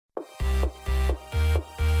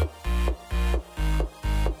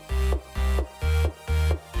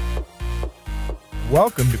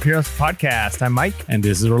Welcome to Pure Podcast. I'm Mike. And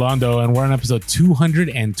this is Rolando, and we're on episode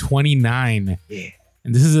 229. Yeah.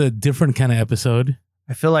 And this is a different kind of episode.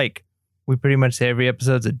 I feel like we pretty much say every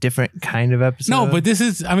episode's a different kind of episode. No, but this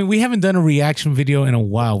is, we haven't done a reaction video in a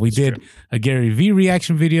while. We did a Gary Vee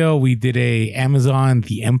reaction video. We did a Amazon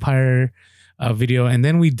The Empire video. And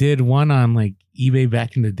then we did one on like eBay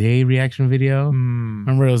back in the day reaction video.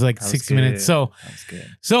 Remember, it was like 60 minutes.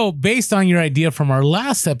 So based on your idea from our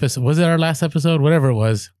last episode, was it our last episode? Whatever it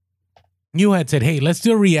was, you had said, hey, let's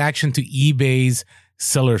do a reaction to eBay's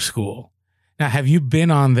Seller School. Now, have you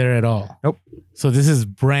been on there at all? Nope. So this is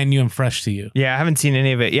brand new and fresh to you. Yeah, I haven't seen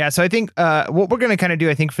any of it. Yeah, so I think what we're going to kind of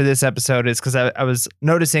do, I think, for this episode is because I was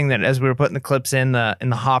noticing that as we were putting the clips in the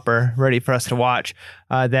hopper ready for us to watch,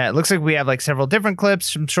 that it looks like we have like several different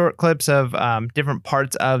clips, some short clips of different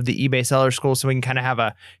parts of the eBay Seller School, so we can kind of have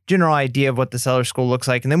a general idea of what the Seller School looks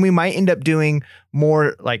like. And then we might end up doing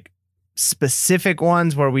more like specific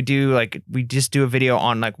ones where we just do a video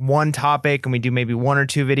on like one topic, and we do maybe one or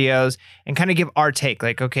two videos and kind of give our take.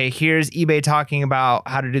 Like, okay, here's eBay talking about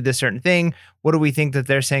how to do this certain thing. What do we think that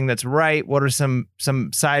they're saying that's right? What are some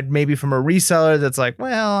side maybe from a reseller that's like,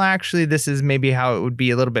 well, actually, this is maybe how it would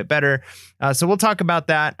be a little bit better. So we'll talk about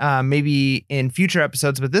that maybe in future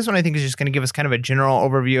episodes. But this one, I think, is just going to give us kind of a general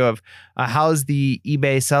overview of how's the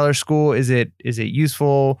eBay Seller School? Is it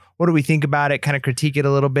useful? What do we think about it? Kind of critique it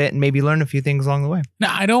a little bit and maybe learn a few things along the way.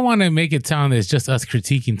 Now, I don't want to make it sound that it's just us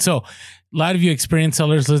critiquing. So a lot of you experienced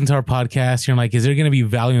sellers listen to our podcast. You're like, is there going to be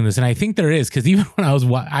value in this? And I think there is, because even when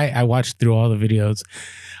I watched through all the videos,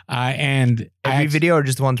 and every video or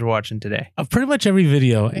just the ones we're watching today? Pretty much every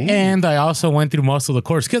video. Ooh. And I also went through most of the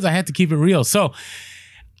course because I had to keep it real. So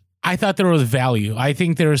I thought there was value. I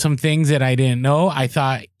think there were some things that I didn't know. I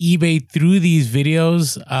thought eBay through these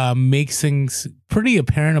videos makes things pretty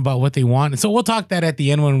apparent about what they want. And so we'll talk that at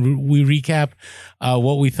the end when we recap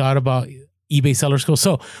what we thought about eBay Seller School.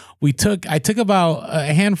 So I took about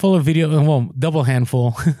a handful of double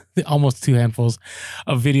handful, almost two handfuls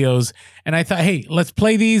of videos. And I thought, hey, let's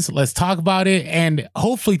play these. Let's talk about it. And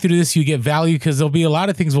hopefully through this, you get value, because there'll be a lot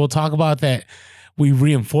of things we'll talk about that we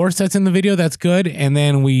reinforce that's in the video. That's good. And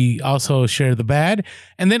then we also share the bad.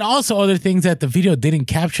 And then also other things that the video didn't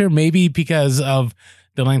capture, maybe because of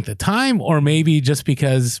the length of time, or maybe just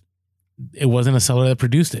because it wasn't a seller that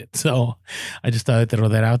produced it. So I just thought I'd throw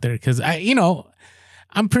that out there, because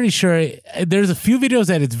I'm pretty sure there's a few videos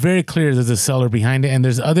that it's very clear there's a seller behind it, and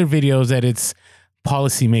there's other videos that it's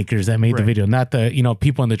policymakers that made the video, not the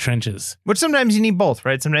people in the trenches. Which sometimes you need both,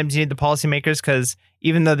 right? Sometimes you need the policymakers, because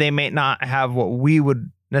even though they may not have what we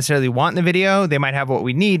would necessarily want in the video, they might have what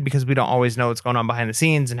we need, because we don't always know what's going on behind the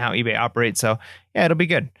scenes and how eBay operates. So yeah, it'll be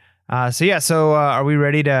good. So are we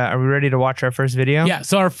ready to watch our first video? Yeah.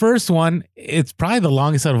 So our first one, it's probably the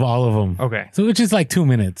longest out of all of them. Okay. So which is like 2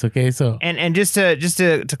 minutes. Okay. So and just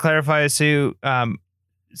to clarify, so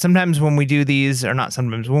sometimes when we do these, or not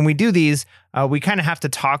sometimes, when we do these, we kind of have to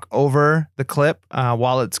talk over the clip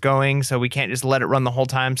while it's going. So we can't just let it run the whole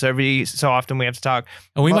time. So every so often we have to talk.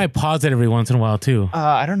 And we might pause it every once in a while too.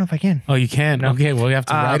 I don't know if I can. Oh, you can? No. Okay, well, we have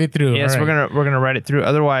to write it through. Yes, right. we're gonna write it through.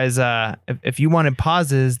 Otherwise, if you wanted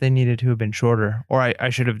pauses, they needed to have been shorter, or I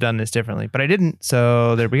should have done this differently, but I didn't.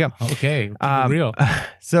 So there we go. Okay, real.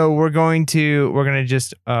 So we're gonna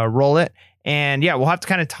just roll it. And yeah, we'll have to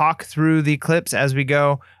kind of talk through the clips as we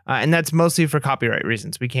go, and that's mostly for copyright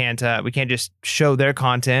reasons. We can't just show their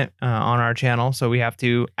content on our channel, so we have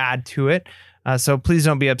to add to it. So please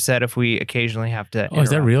don't be upset if we occasionally have to. Oh, is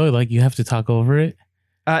that really? Like you have to talk over it?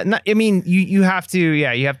 You have to.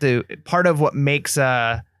 Yeah, you have to. Part of what makes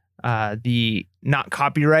the not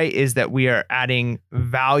copyright is that we are adding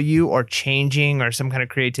value or changing or some kind of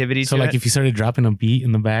creativity. So to like it. If you started dropping a beat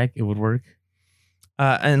in the back, it would work.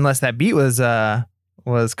 Unless that beat was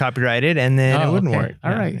copyrighted, and then it wouldn't work. All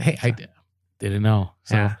right. Hey, I didn't know.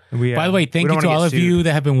 So, yeah, by the way, thank you to all of you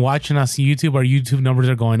that have been watching us on YouTube. Our YouTube numbers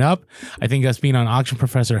are going up. I think us being on Auction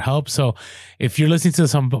Professor helps. So if you're listening to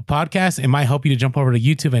some podcast, it might help you to jump over to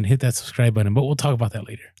YouTube and hit that subscribe button. But we'll talk about that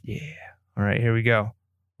later. Yeah. All right, here we go.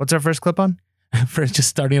 What's our first clip on? First, just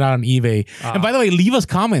starting out on eBay. And by the way, leave us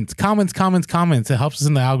comments. It helps us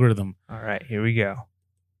in the algorithm. All right, here we go.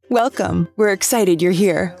 Welcome. We're excited you're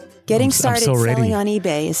here. Getting started so selling on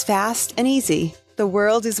eBay is fast and easy. The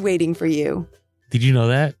world is waiting for you. Did you know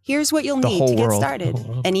that? Here's what you'll need to get started.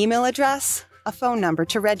 An email address, a phone number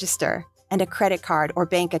to register, and a credit card or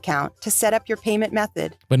bank account to set up your payment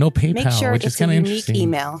method. But no PayPal, Make sure which is it's kind a of unique interesting.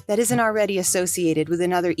 email that isn't already associated with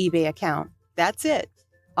another eBay account. That's it.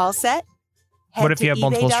 All set? Head What if to you have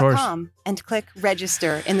multiple stores? ebay.com and click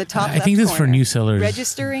register in the top left I think this is for corner. new sellers.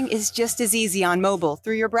 Registering is just as easy on mobile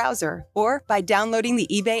through your browser or by downloading the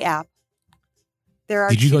eBay app. There are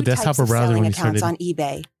Did you two go desktop types or of browser selling when you accounts started? on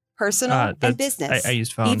eBay, personal and business. I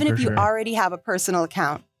used phone. Even for if you sure. already have a personal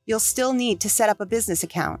account, you'll still need to set up a business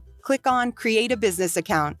account. Click on Create a Business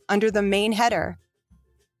Account under the main header.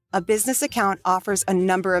 A business account offers a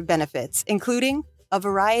number of benefits, including a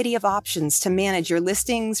variety of options to manage your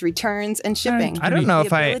listings, returns, and shipping. I don't know The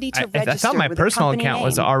if I ability to thought my register with a personal company account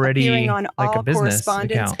was name, already appearing on like a all business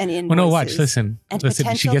correspondence account. and invoices, Well, no, watch, listen. and Listen,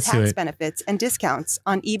 she potential gets to tax it. benefits and discounts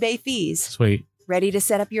on eBay fees. Just wait, Ready to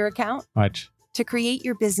set up your account? watch. To create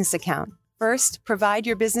your business account, first provide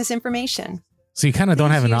your business information. So you kind of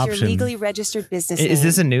don't have an Use your option. legally registered business Is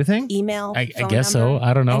this a name, new thing? email, I phone guess so. number,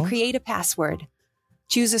 I don't know. and create a password.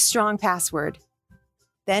 Choose a strong password.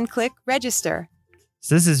 Then click register.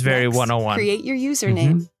 So this is very Next, 101. Create your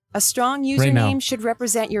username. A strong Right now. username should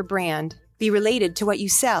represent your brand, be related to what you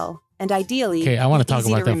sell, and ideally, Okay, I want to be talk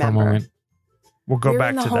easy about that remember. for a moment. We'll go We're back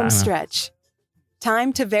in the to home that. stretch.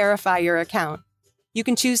 Time to verify your account. You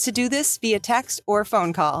can choose to do this via text or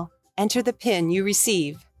phone call. Enter the PIN you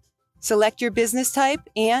receive. Select your business type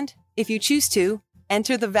and, if you choose to,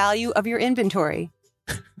 enter the value of your inventory.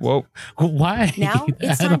 Whoa. Why? Now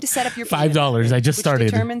it's I time don't- to set up your $5. payment method, I just which started.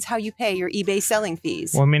 determines how you pay your eBay selling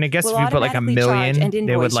fees. Well, I mean, I guess We'll if you put like a automatically charge million, and they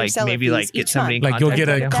invoice would your like seller maybe fees like get each somebody in month. Like you'll contact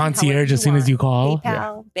get with a you. Then concierge however as soon as you call.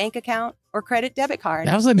 PayPal, bank account, or credit debit card.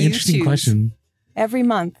 That was an You interesting choose. question. Every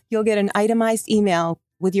month, you'll get an itemized email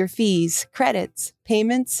with your fees, credits,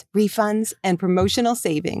 payments, refunds, and promotional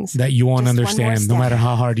savings. That you won't Just one more understand no step. matter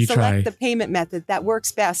how hard you Select try. the payment method that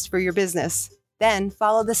works best for your business. Then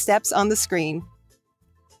follow the steps on the screen.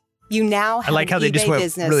 You now I have like how an they just eBay went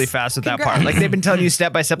business. really fast with that part. Congrats. Like they've been telling you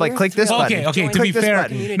step by step, like We're click this thrilled button. Okay, okay, Join to be click this fair,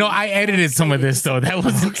 button. no, I edited some of this though. That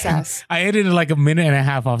was Success. I edited like a minute and a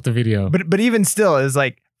half off the video. But even still, it's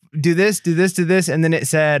like do this, do this, do this, and then it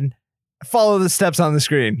said follow the steps on the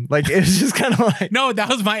screen. Like it was just kind of like No, that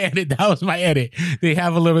was my edit. That was my edit. They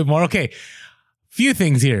have a little bit more. Okay. Few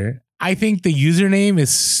things here. I think the username is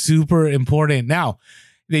super important. Now,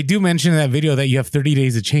 they do mention in that video that you have 30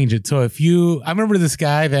 days to change it. So I remember this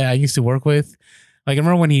guy that I used to work with. Like I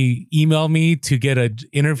remember when he emailed me to get an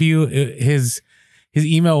interview, his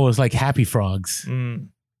email was like Happy Frogs. And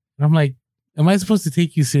I'm like, am I supposed to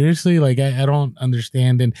take you seriously? Like I don't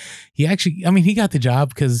understand. And he actually, he got the job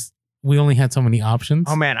because we only had so many options.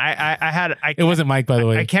 oh man, It wasn't Mike, by the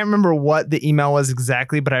way. I can't remember what the email was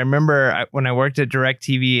exactly, but I remember when I worked at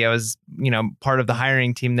DirecTV, I was, part of the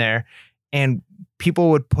hiring team there, and people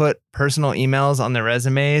would put personal emails on their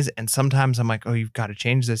resumes, and sometimes I'm like, oh, you've got to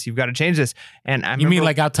change this. You've got to change this. And I You mean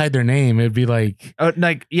like outside their name? It'd be like, oh,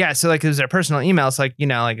 like, yeah. So like it was their personal emails. Like,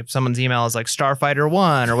 like if someone's email is like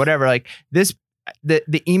Starfighter1 or whatever, like this, the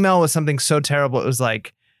email was something so terrible. It was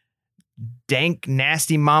like dank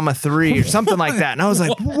nasty mama 3 or something like that. And I was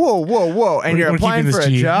like, whoa. And We're you're applying keeping for this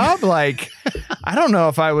a G. job. Like, I don't know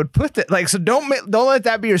if I would put that, like, so don't let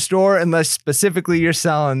that be your store unless specifically you're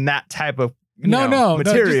selling that type of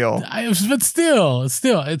material. But still,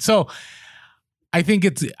 it's so. I think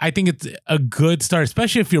it's a good start,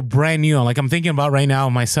 especially if you're brand new. Like I'm thinking about right now,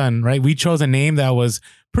 my son. Right, we chose a name that was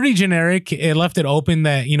pretty generic. It left it open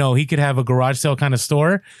that he could have a garage sale kind of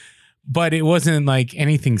store, but it wasn't like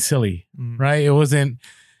anything silly. Right, it wasn't.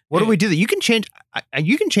 What do we do that you can change?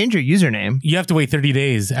 You can change your username. You have to wait 30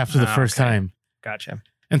 days after the first okay. time. Gotcha.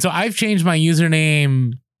 And so I've changed my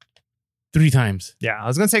username 3 times. Yeah, I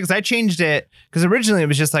was gonna say because I changed it because originally it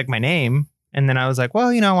was just like my name, and then I was like, well,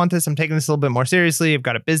 I want this. I'm taking this a little bit more seriously. I've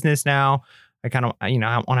got a business now. I kind of, I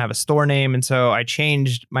want to have a store name, and so I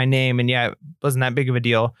changed my name. And yeah, it wasn't that big of a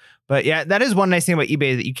deal. But yeah, that is one nice thing about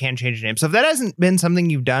eBay that you can change your name. So if that hasn't been something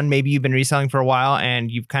you've done, maybe you've been reselling for a while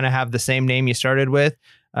and you've kind of have the same name you started with.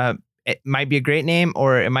 It might be a great name,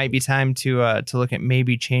 or it might be time to look at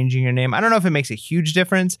maybe changing your name. I don't know if it makes a huge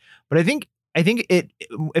difference, but I think it.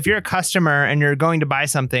 If you're a customer and you're going to buy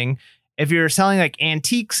something, if you're selling like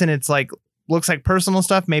antiques and it's like looks like personal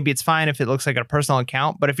stuff, maybe it's fine if it looks like a personal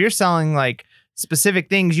account. But if you're selling like specific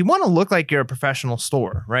things, you want to look like you're a professional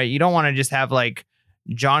store, right? You don't want to just have like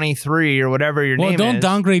Johnny 3 or whatever your name is. Well, don't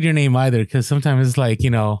downgrade your name either, because sometimes it's like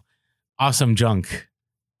awesome junk.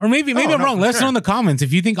 Or maybe I'm wrong. Let us know in the comments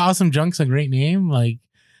if you think Awesome Junk's a great name. Like,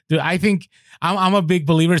 dude, I think I'm a big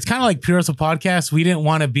believer. It's kind of like Pure Hustle Podcast. We didn't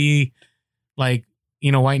want to be like,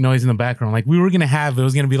 white noise in the background. Like we were going to have, it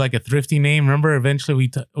was going to be like a thrifty name. Remember, eventually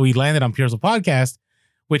we landed on Pure Hustle Podcast,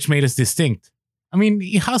 which made us distinct. I mean,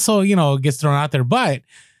 hustle, gets thrown out there, but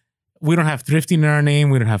we don't have thrifting in our name.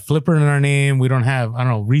 We don't have flipper in our name. We don't have,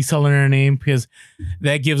 reseller in our name, because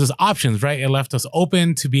that gives us options, right? It left us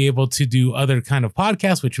open to be able to do other kind of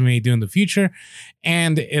podcasts, which we may do in the future.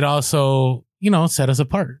 And it also, set us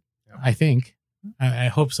apart, I think. I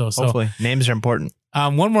hope so. Hopefully. Names are important.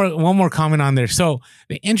 One more comment on there. So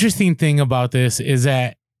the interesting thing about this is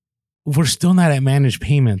that we're still not at managed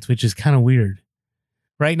payments, which is kind of weird.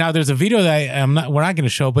 Right now, there's a video that we're not going to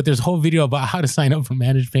show, but there's a whole video about how to sign up for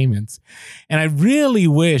managed payments. And I really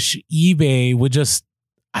wish eBay would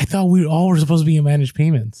I thought we all were supposed to be in managed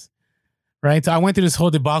payments, right? So I went through this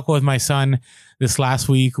whole debacle with my son this last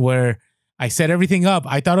week where I set everything up.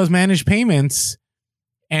 I thought it was managed payments.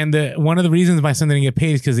 And one of the reasons my son didn't get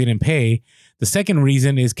paid is because he didn't pay. The second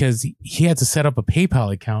reason is because he had to set up a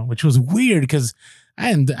PayPal account, which was weird because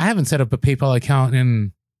I haven't set up a PayPal account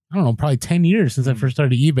in, I don't know, probably 10 years since I first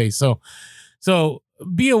started eBay. So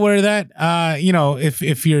be aware of that,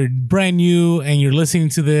 if you're brand new and you're listening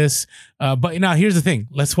to this. But now here's the thing.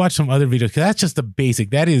 Let's watch some other videos, because that's just the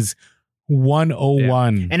basic. That is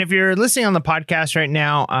 101. Yeah. And if you're listening on the podcast right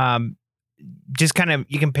now, just kind of,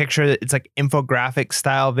 you can picture that it's like infographic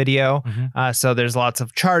style video. Mm-hmm. So there's lots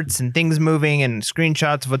of charts and things moving and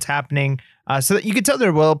screenshots of what's happening. So that you can tell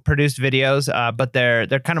they're well produced videos, but they're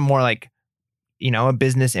kind of more like, a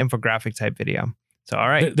business infographic type video. So, all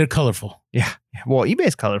right. They're colorful. Yeah. Well,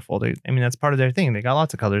 eBay's colorful. That's part of their thing. They got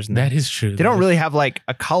lots of colors in there. That is true. They don't really have like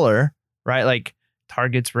a color, right? Like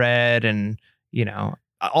Target's red and,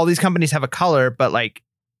 all these companies have a color, but like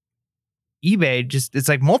eBay it's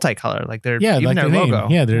like multicolor. Like they're even like their name. logo.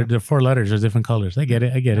 Yeah, they're 4 letters. There's different colors. I get it.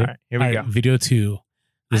 All right, here we go. Video 2.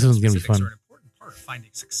 This one's going to be fun. Are an important part of finding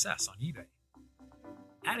success on eBay.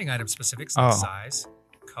 Adding item specifics like size,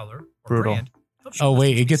 color, or brutal. brand. Oh,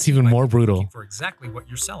 wait, it gets even more brutal. For exactly what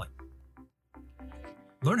you're selling.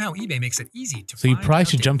 Learn how eBay makes it easy to So you find probably and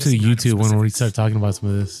should update jump to the missing item YouTube when we specifics. start talking about some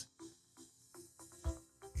of this.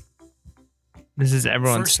 This is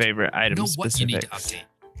everyone's First, favorite item know what you need to specifics.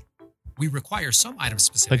 update. We require some item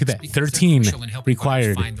specifics. Look at that. because they're 13 crucial in helping buyers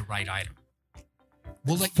required. Find the right item.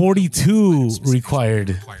 We'll let you know 42 when item specifics will be required.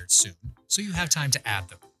 required soon, so you have time to add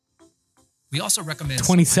them. We also recommend some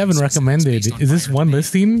 27 item specifics recommended. based on Is this buyer one demand.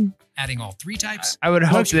 listing? Adding all 3 types. I would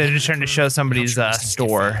hope Helps you they're ahead just of the trying to curve show and somebody's helps your listings get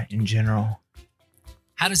store found. in general.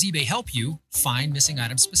 How does eBay help you find missing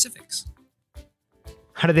item specifics?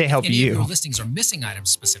 How do they help If any of you? your listings are missing item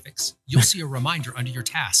specifics, you'll see a reminder under your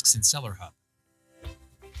tasks in Seller Hub.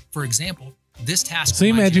 For example, this task. So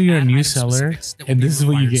reminds imagine you to you're a add new item seller specifics that will and be this is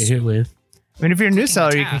what you required get hit soon. with. If you're a new Clicking the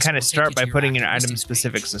seller, you can task kind will of take start you by to your putting in active item listings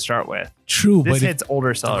specifics page. to start with. True, This but hits older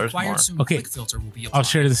The sellers more. required soon Okay, click filter will be applied. I'll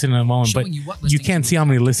share this in a moment, but showing you what you listings can't will see how be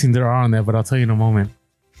many covered. listings there are on there, but I'll tell you in a moment.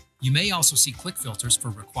 You may also see click filters for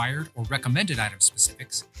required or recommended item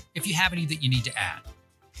specifics if you have any that you need to add.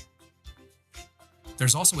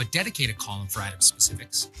 There's also a dedicated column for item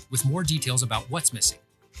specifics with more details about what's missing.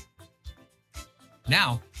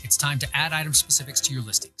 Now, it's time to add item specifics to your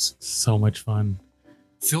listings. So much fun.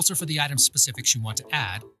 Filter for the item specifics you want to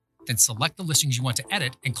add, then select the listings you want to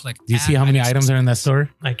edit and click Do you see how many Add items are in that store?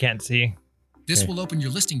 I can't see. This Okay. will open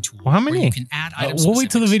your listing tool Well, how where many? you can add item we'll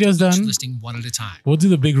wait till the video's specifics to done. each listing one at a time. We'll do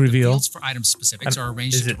the big The reveal. fields for item specifics are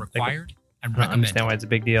arranged is into it like a- required and I don't understand recommended. why it's a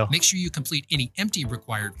big deal. Make sure you complete any empty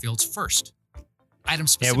required fields first. Item Yeah,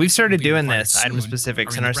 specifics we've started will be doing required this, item soon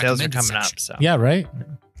specifics, are and in our the sales are recommended coming section. up. So Yeah, right?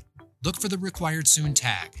 Look for the required soon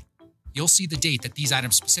tag. You'll see the date that these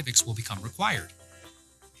item specifics will become required.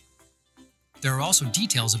 There are also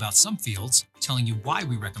details about some fields telling you why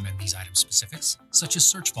we recommend these item specifics, such as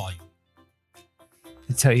search volume.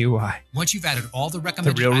 to tell you why. Once you've added all the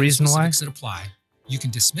recommended real item reason why? specifics that apply, you can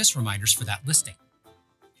dismiss reminders for that listing.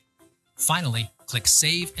 Finally, click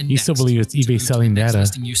Save and You Next still believe it's to eBay move to the selling next data.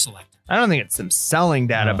 listing you select. I don't think it's them selling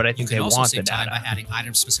data, No. but I You think can they also want the save time data. by adding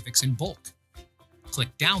item specifics in bulk. Click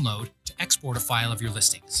Download to export a file of your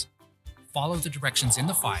listings. Follow the directions in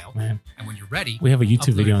the file, Man, and when you're ready, we have a YouTube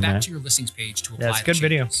upload video it on back that. to your listings page to apply Yeah, it's a the good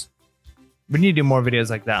video. changes. We need to do more videos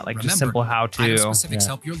like that, like just Remember, simple how Item to. specifics Yeah.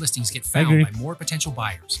 help your listings get I found agree. by more potential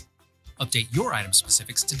buyers. Update your item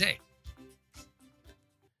specifics today.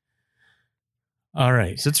 All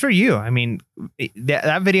right. So it's for you. I mean,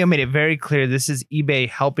 that video made it very clear. This is eBay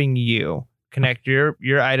helping you connect your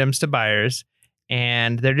items to buyers,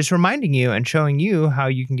 and they're just reminding you and showing you how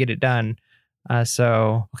you can get it done.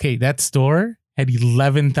 So Okay, that store had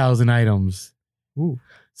 11,000 items. Ooh.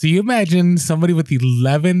 So you imagine somebody with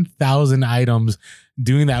 11,000 items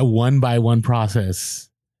doing that one by one process.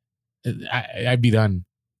 I'd be done.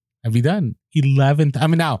 I'd be done. 11. I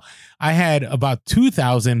mean, now I had about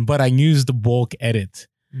 2,000, but I used the bulk edit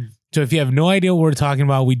So if you have no idea what we're talking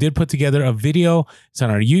about, we did put together a video. It's on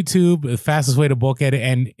our YouTube, the fastest way to bulk edit.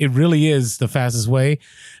 And it really is the fastest way.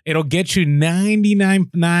 It'll get you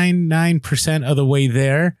 99.99% of the way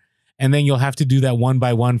there. And then you'll have to do that one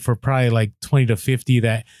by one for probably like 20 to 50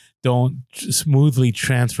 that don't smoothly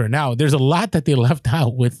transfer. Now, there's a lot that they left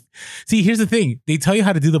out with. See, here's the thing. They tell you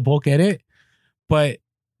how to do the bulk edit, but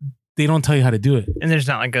they don't tell you how to do it. And there's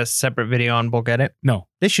not like a separate video on bulk edit. No.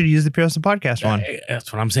 They should use the Pure Hustle Podcast one.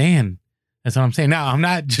 That's what I'm saying. Now, I'm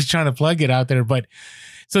not just trying to plug it out there, but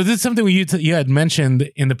so this is something you had mentioned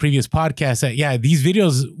in the previous podcast that, yeah, these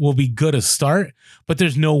videos will be good to start, but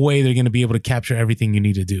there's no way they're going to be able to capture everything you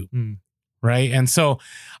need to do. Right. And so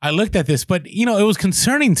I looked at this, but it was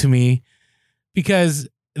concerning to me because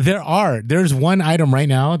there's one item right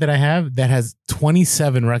now that I have that has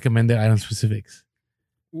 27 recommended item specifics.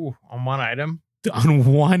 Ooh, on one item? On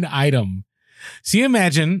one item. So you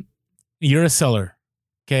imagine you're a seller.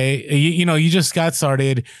 Okay. You just got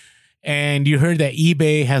started and you heard that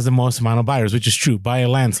eBay has the most amount of buyers, which is true by a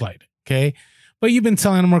landslide. Okay. But you've been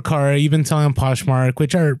selling them Mercari, you've been selling Poshmark,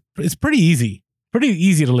 it's pretty easy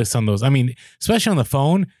to list on those. I mean, especially on the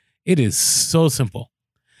phone, it is so simple.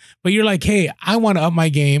 But you're like, hey, I want to up my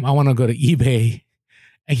game. I want to go to eBay.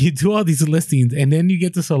 And you do all these listings and then you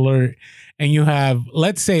get this alert and you have,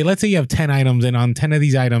 let's say you have 10 items and on 10 of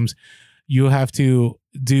these items, you have to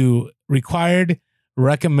do required,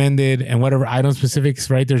 recommended, and whatever item specifics,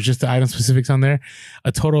 right? There's just the item specifics on there.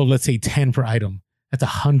 A total of, let's say 10 per item. That's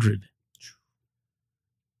 100.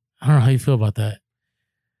 I don't know how you feel about that.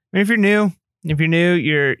 I mean, if you're new,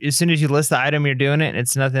 you're as soon as you list the item, you're doing it. And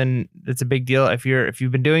it's nothing. It's a big deal. If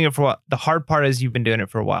you've been doing it for a while, the hard part is you've been doing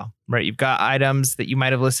it for a while, right? You've got items that you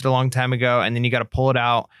might have listed a long time ago, and then you got to pull it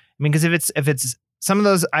out. I mean, because if it's some of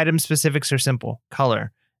those item specifics are simple,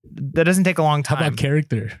 color, that doesn't take a long time. How about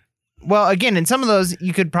character? Well, again, in some of those,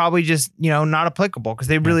 you could probably just not applicable because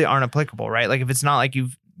they really aren't applicable, right? Like if it's not like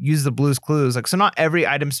you've used the Blue's Clues, like so, not every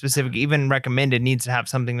item specific, even recommended, needs to have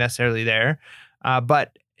something necessarily there,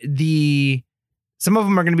 but some of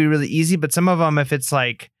them are going to be really easy, but some of them, if it's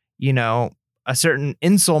like, a certain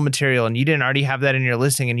insole material and you didn't already have that in your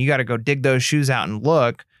listing and you got to go dig those shoes out and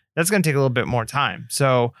look, that's going to take a little bit more time.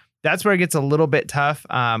 So that's where it gets a little bit tough.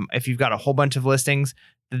 If you've got a whole bunch of listings,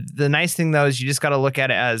 the nice thing though, is you just got to look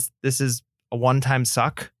at it as this is a one-time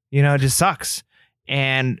suck, it just sucks.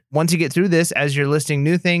 And once you get through this, as you're listing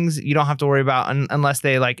new things, you don't have to worry about unless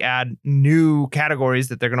they like add new categories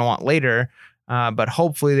that they're going to want later. But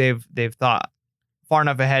hopefully they've thought far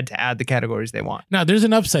enough ahead to add the categories they want. Now, there's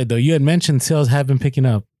an upside though. You had mentioned sales have been picking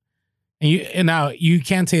up, and now you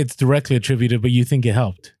can't say it's directly attributed, but you think it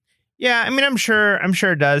helped. Yeah, I mean, I'm sure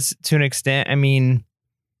it does to an extent. I mean,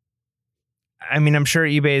 I'm sure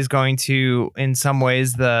eBay is going to, in some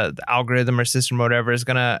ways, the algorithm or system or whatever is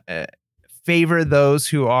going to favor those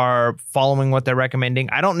who are following what they're recommending.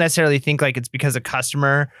 I don't necessarily think like it's because a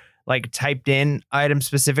customer like typed in item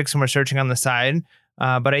specifics when we're searching on the side.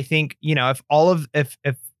 But I think,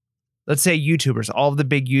 if let's say YouTubers, all of the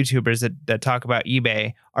big YouTubers that talk about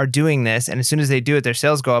eBay are doing this, and as soon as they do it, their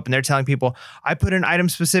sales go up and they're telling people, I put in item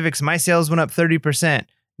specifics, my sales went up 30%.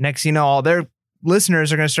 Next, all their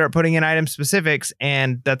listeners are going to start putting in item specifics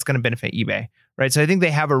and that's going to benefit eBay, right? So I think they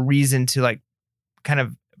have a reason to like kind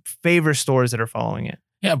of favor stores that are following it.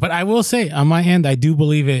 Yeah, but I will say on my end, I do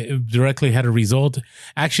believe it directly had a result.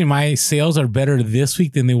 Actually, my sales are better this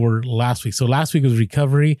week than they were last week. So last week was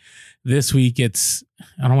recovery. This week it's,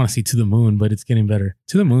 I don't want to say to the moon, but it's getting better.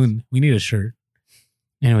 To the moon. We need a shirt.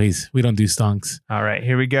 Anyways, we don't do stonks. All right,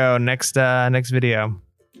 here we go. Next video.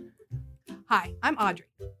 Hi, I'm Audrey.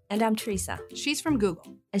 And I'm Teresa. She's from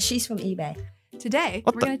Google. And she's from eBay. Today,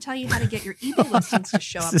 we're going to tell you how to get your eBay listings to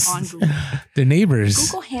show up on Google. The neighbors.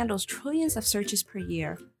 Google handles trillions of searches per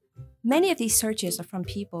year. Many of these searches are from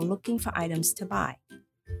people looking for items to buy.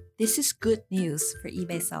 This is good news for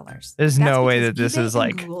eBay sellers. There's That's no way because that this eBay is and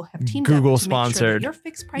like Google have teamed Google up to make sure that sponsored. your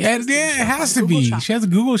fixed price Yeah, listings it show up has on to Google be. Shopping. She has a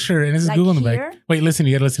Google shirt and it's Like a Google in the here, back. Wait, listen,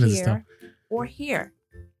 you gotta listen to this stuff. Here or here.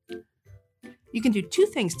 You can do two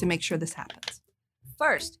things to make sure this happens.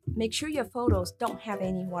 First, make sure your photos don't have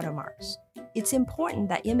any watermarks. It's important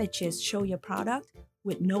that images show your product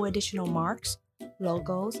with no additional marks,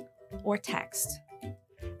 logos, or text.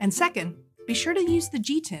 And second, be sure to use the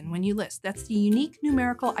GTIN when you list. That's the unique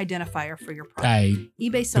numerical identifier for your product.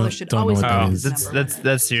 eBay sellers should don't know always what have that this is. number.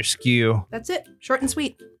 That's your skew. That's it. Short and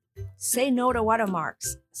sweet. Say no to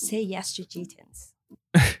watermarks. Say yes to GTINs.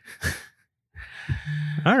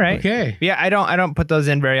 All right. Okay. Yeah, I don't put those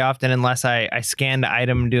in very often unless I scan the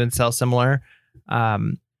item and do and sell similar.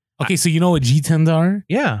 Okay, so you know what G10s are?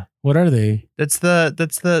 Yeah. What are they? That's the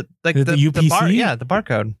The UPC? the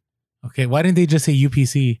barcode. Okay, why didn't they just say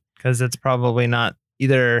UPC? Because it's probably not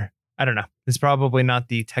either. I don't know. It's probably not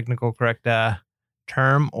the technical correct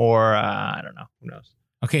term, or I don't know. Who knows?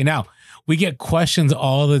 Okay, now we get questions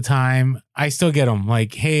all the time. I still get them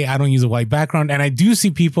like, hey, I don't use a white background. And I do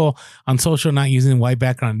see people on social not using white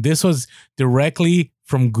background. This was directly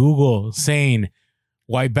from Google saying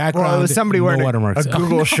white background. Well, it was somebody wearing a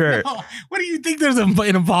Google shirt. No. What do you think? There's an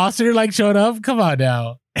imposter like showed up? Come on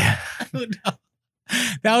now. That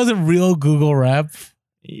was a real Google rep.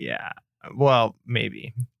 Yeah. Well,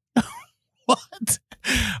 maybe. What?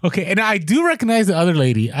 Okay, and I do recognize the other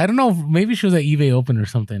lady. I don't know, maybe she was at eBay Open or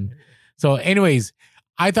something. So anyways,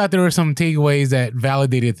 I thought there were some takeaways that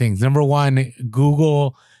validated things. Number one,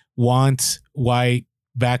 Google wants white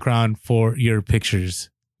background for your pictures.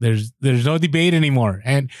 There's no debate anymore,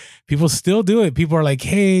 and people still do it. People are like,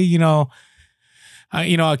 hey, can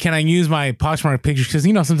I use my Poshmark pictures?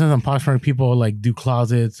 Because sometimes on Poshmark people like do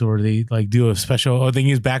closets, or they like do a special, or they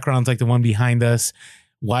use backgrounds like the one behind us,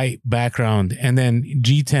 white background. And then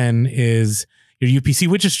G10 is your UPC,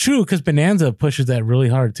 which is true because Bonanza pushes that really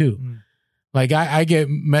hard too. Like I get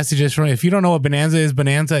messages from, if you don't know what Bonanza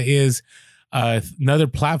is another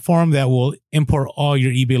platform that will import all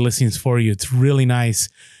your eBay listings for you. It's really nice.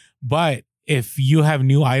 But if you have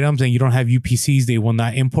new items and you don't have UPCs, they will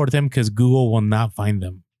not import them because Google will not find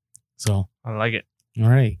them. So I like it. All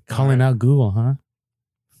right. Calling out Google, huh?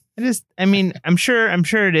 I'm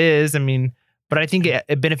sure it is. But I think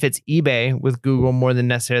it benefits eBay with Google more than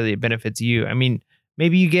necessarily it benefits you.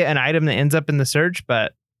 Maybe you get an item that ends up in the search,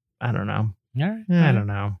 but I don't know. I don't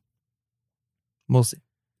know. We'll see.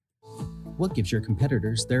 What gives your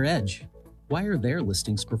competitors their edge? Why are their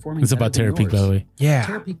listings performing It's about better than Terapeak, by the way. Yeah.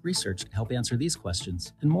 Terapeak Research can help answer these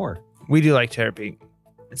questions and more. We do like Terapeak.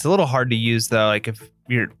 It's a little hard to use, though, like if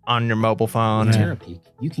you're on your mobile phone. With Terapeak,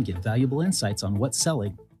 you can get valuable insights on what's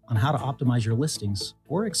selling, on how to optimize your listings,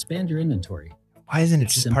 or expand your inventory. Why isn't it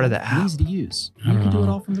just Simple part of the and app? easy to use. You can do it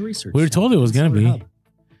all from the research. We were told it was going to be. Hub.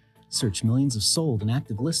 Search millions of sold and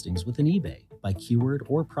active listings within eBay by keyword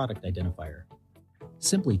or product identifier.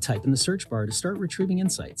 Simply type in the search bar to start retrieving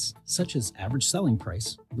insights, such as average selling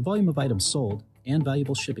price, the volume of items sold, and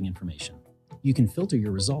valuable shipping information. You can filter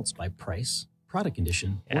your results by price, product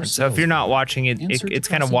condition, or So if you're not watching it, it's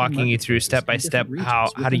kind of walking you through step by step how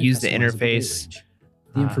to use the interface.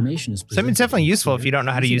 The information is So it's definitely useful if you don't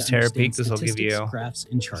know how to use Terapeak. This will give you graphs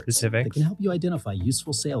and charts specifics. that can help you identify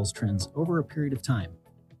useful sales trends over a period of time.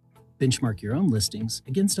 Benchmark your own listings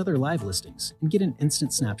against other live listings and get an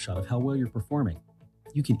instant snapshot of how well you're performing.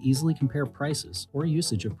 You can easily compare prices or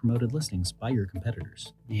usage of promoted listings by your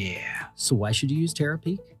competitors. Yeah. So why should you use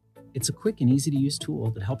Terapeak? It's a quick and easy to use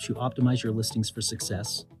tool that helps you optimize your listings for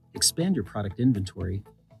success, expand your product inventory,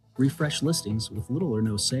 refresh listings with little or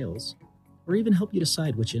no sales, or even help you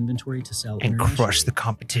decide which inventory to sell And crush the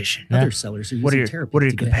competition. Other sellers are using Terapeak what are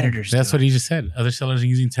your to get ahead. competitors That's what he just said. Other sellers are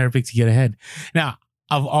using Terapeak to get ahead. Now,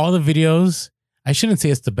 of all the videos, I shouldn't say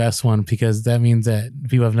it's the best one because that means that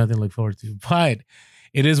people have nothing to look forward to. But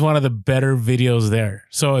it is one of the better videos there.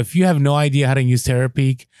 So if you have no idea how to use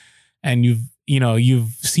Terapeak and you've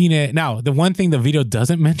seen it. Now, the one thing the video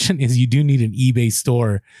doesn't mention is you do need an eBay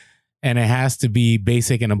store, and it has to be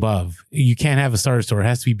basic and above. You can't have a starter store. It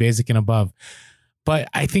has to be basic and above. But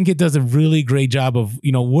I think it does a really great job of,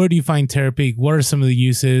 where do you find Terapeak? What are some of the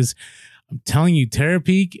uses? I'm telling you,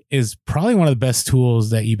 Terapeak is probably one of the best tools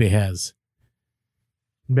that eBay has.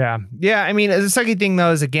 Yeah. Yeah. The sucky thing,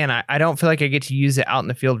 though, is, again, I don't feel like I get to use it out in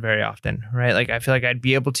the field very often, right? Like, I feel like I'd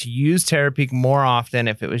be able to use Terapeak more often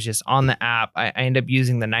if it was just on the app. I end up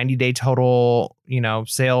using the 90-day total,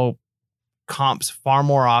 sale comps far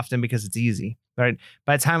more often because it's easy, right?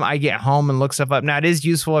 By the time I get home and look stuff up, now it is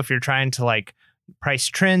useful if you're trying to like price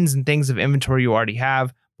trends and things of inventory you already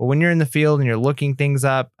have. But when you're in the field and you're looking things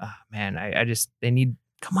up,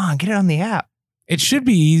 come on, get it on the app. It should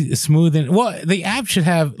be smooth. And the app should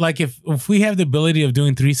have, like, if we have the ability of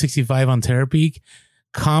doing 365 on Terapeak,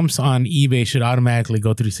 comps on eBay should automatically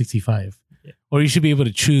go 365. Yeah. Or you should be able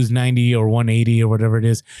to choose 90 or 180 or whatever it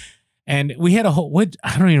is. And we had I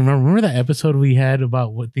don't even remember that episode we had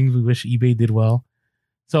about what things we wish eBay did well.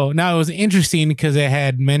 So now it was interesting because it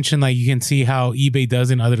had mentioned, like, you can see how eBay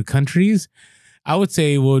does in other countries. I would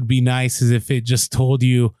say what would be nice is if it just told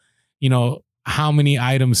you, how many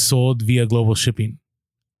items sold via global shipping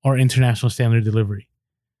or international standard delivery.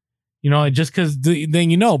 Just because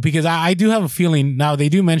then, because I do have a feeling now they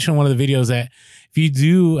do mention in one of the videos that if you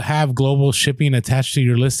do have global shipping attached to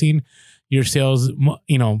your listing, your sales,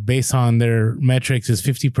 based on their metrics is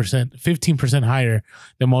 15% higher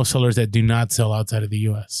than most sellers that do not sell outside of the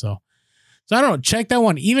US. So So I don't know. Check that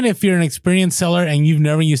one. Even if you're an experienced seller and you've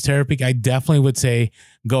never used Terapeak, I definitely would say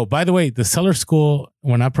go. By the way, the Seller School,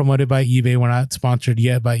 we're not promoted by eBay. We're not sponsored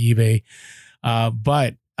yet by eBay.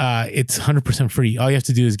 But it's 100% free. All you have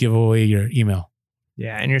to do is give away your email.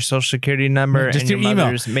 Yeah, and your social security number and your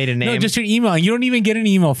mother's maiden name. No, just your email. You don't even get an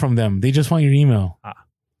email from them. They just want your email.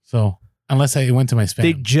 So unless I went to my spam.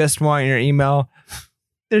 They just want your email.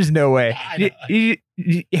 There's no way.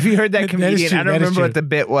 If you heard that comedian, I don't remember what the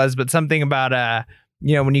bit was, but something about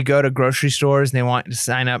when you go to grocery stores and they want to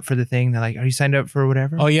sign up for the thing, they're like, "Are you signed up for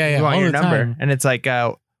whatever?" Oh yeah, We want all your the number, time. and it's like,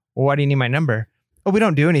 well, why do you need my number? Oh, we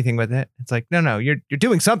don't do anything with it. It's like, no, you're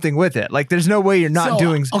doing something with it. Like, there's no way you're not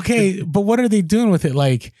doing. Okay, but what are they doing with it?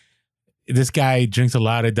 Like, this guy drinks a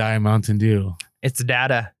lot of Diet Mountain Dew. It's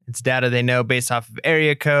data. It's data they know based off of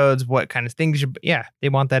area codes, what kind of things they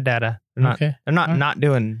want that data. They're not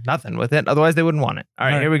doing nothing with it. Otherwise, they wouldn't want it. All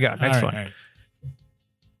right, here we go. Next one. Right.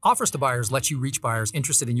 Offers to Buyers lets you reach buyers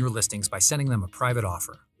interested in your listings by sending them a private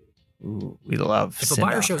offer. Ooh, we love If a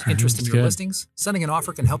buyer shows interest in your listings, sending an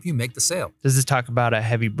offer can help you make the sale. Does this talk about a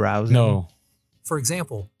heavy browsing? No. For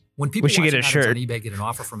example, when people should get a shirt on eBay get an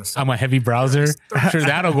offer from a seller, I'm a heavy browser. Sure,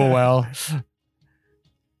 that'll go well.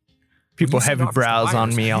 People heavy browse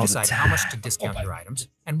on me all the time. How much to discount your items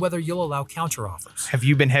and whether you'll allow counter offers. Have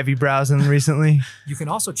you been heavy browsing recently? You can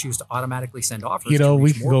also choose to automatically send offers.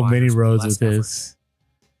 We can go many roads with this.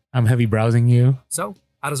 I'm heavy browsing you. So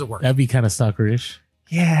how does it work? That'd be kind of stalkerish.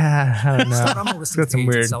 Yeah, I don't know. Start on the listings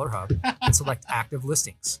page at Seller Hub and select active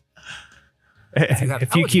listings.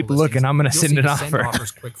 If you keep looking, I'm going to send an offer. Send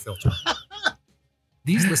offers quick filter.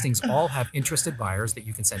 These listings all have interested buyers that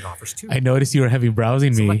you can send offers to. I noticed you were heavy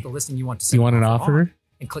browsing me. Select the listing you want to send. You want an offer?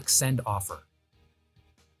 And click Send Offer.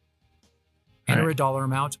 Enter a dollar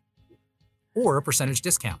amount or a percentage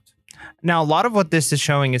discount. Now, a lot of what this is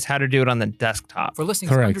showing is how to do it on the desktop. For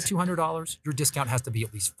listings under $200, your discount has to be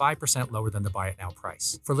at least 5% lower than the buy it now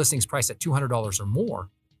price. For listings priced at $200 or more,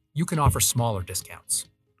 you can offer smaller discounts.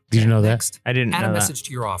 Did you know Next, that? I didn't know that. Add a message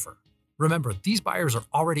to your offer. Remember, these buyers are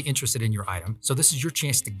already interested in your item, so this is your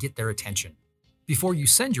chance to get their attention. Before you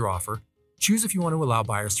send your offer, choose if you want to allow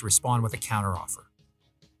buyers to respond with a counter offer.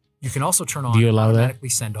 You can also turn on automatically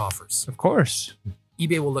send offers. Of course.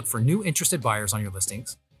 eBay will look for new interested buyers on your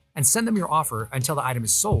listings and send them your offer until the item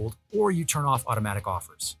is sold or you turn off automatic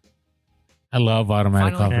offers. I love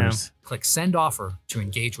automatic offers. Click Send Offer to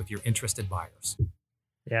engage with your interested buyers.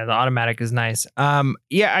 Yeah, the automatic is nice.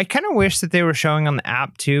 I kind of wish that they were showing on the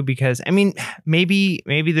app too, because I mean, maybe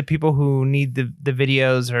the people who need the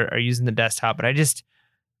videos are using the desktop, but I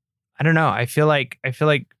don't know. I feel like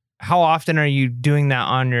how often are you doing that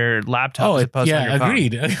on your laptop as opposed to on your phone?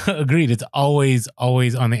 Agreed. Agreed. It's always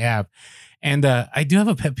on the app. And I do have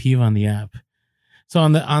a pet peeve on the app. So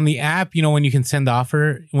on the app, when you can send the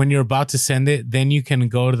offer, when you're about to send it, then you can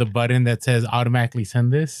go to the button that says automatically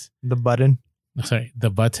send this. The button,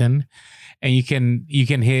 and you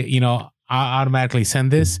can hit, automatically send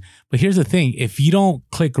this. But here's the thing: if you don't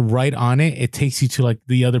click right on it, it takes you to like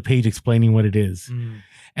the other page explaining what it is.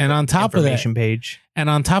 And on top of that, page. And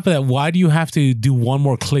on top of that, why do you have to do one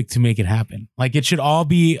more click to make it happen? Like it should all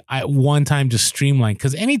be at one time, just streamlined.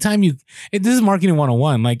 Because anytime this is marketing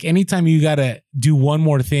 101. Like anytime you got to do one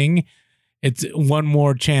more thing, it's one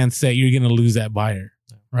more chance that you're going to lose that buyer,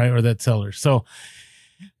 right? Or that seller. So,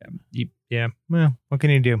 yeah. Well, what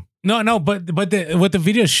can you do? No, but what the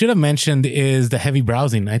video should have mentioned is the heavy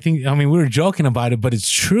browsing. We were joking about it, but it's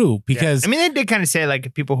true because they did kind of say like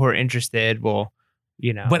if people who are interested will.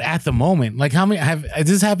 But at the moment, like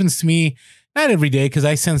this happens to me, not every day because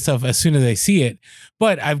I send stuff as soon as I see it,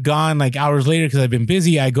 but I've gone like hours later because I've been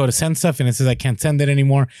busy. I go to send stuff and it says I can't send it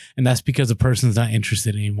anymore. And that's because the person's not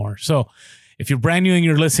interested anymore. So if you're brand new and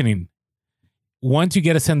you're listening, once you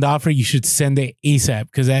get a send offer, you should send it ASAP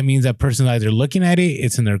because that means that person's either looking at it,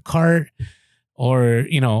 it's in their cart or,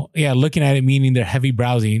 looking at it, meaning they're heavy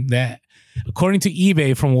browsing. That according to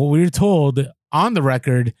eBay, from what we were told on the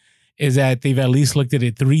record, is that they've at least looked at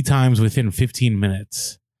it 3 times within 15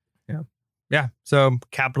 minutes. Yeah. So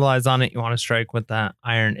capitalize on it. You want to strike with that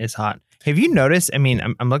iron is hot. Have you noticed?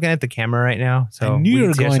 I'm looking at the camera right now. So I knew you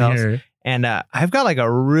were going here. And I've got like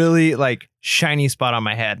a really like shiny spot on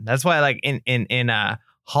my head. That's why like in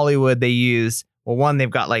Hollywood they use, well, one, they've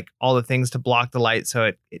got like all the things to block the light so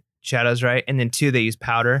it shadows right. And then 2, they use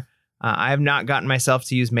powder. I have not gotten myself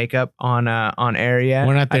to use makeup on air yet.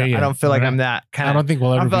 We're not there yet. I don't feel like I'm that kind of. I don't think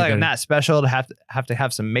we'll ever. I don't feel be like there. I'm that special to have to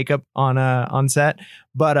have some makeup on set,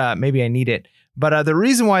 but maybe I need it. But the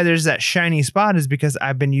reason why there's that shiny spot is because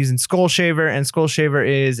I've been using Skull Shaver, and Skull Shaver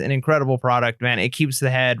is an incredible product, man. It keeps the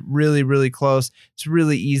head really, really close. It's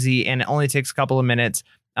really easy, and it only takes a couple of minutes.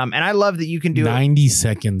 And I love that you can do 90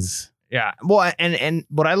 seconds. Yeah. Well, and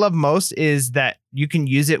what I love most is that you can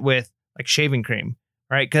use it with like shaving cream,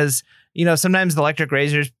 right? Because, sometimes the electric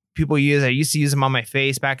razors people use, I used to use them on my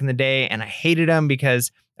face back in the day, and I hated them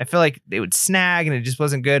because I feel like they would snag and it just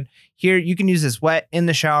wasn't good. Here, you can use this wet in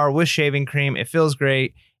the shower with shaving cream. It feels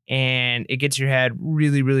great, and it gets your head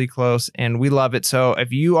really, really close, and we love it. So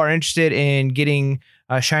if you are interested in getting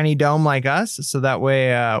a shiny dome like us, so that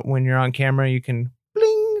way when you're on camera, you can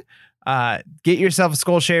bling, get yourself a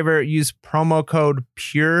skull shaver, use promo code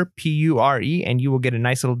PURE, P-U-R-E, and you will get a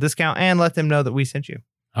nice little discount, and let them know that we sent you.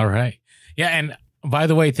 All right. Yeah, and by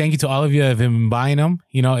the way, thank you to all of you that have been buying them.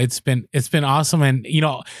 It's been awesome. And,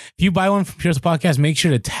 if you buy one from Pure Hustle Podcast, make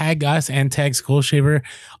sure to tag us and tag Skull Shaver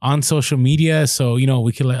on social media. So,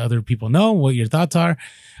 we can let other people know what your thoughts are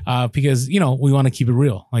because, we want to keep it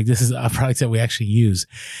real. Like, this is a product that we actually use.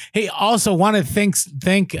 Hey, also want to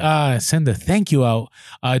send a thank you out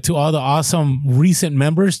to all the awesome recent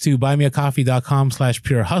members to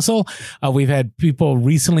buymeacoffee.com/Pure Hustle. We've had people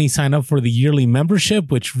recently sign up for the yearly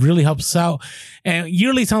membership, which really helps us out. And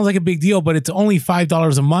yearly sounds like a big deal, but it's only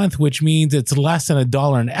 $5 a month, which means it's less than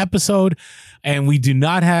 $1 an episode. And we do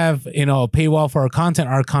not have, a paywall for our content.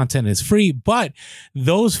 Our content is free, but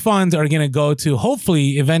those funds are going to go to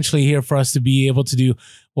hopefully eventually here for us to be able to do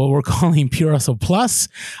what we're calling Pure Hustle Plus.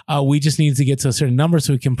 We just need to get to a certain number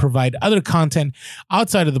so we can provide other content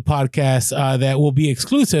outside of the podcast that will be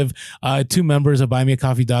exclusive to members of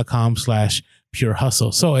buymeacoffee.com/Pure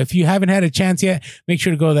Hustle. So if you haven't had a chance yet, make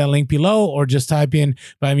sure to go to that link below or just type in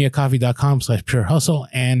buymeacoffee.com/Pure Hustle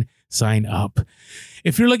and sign up.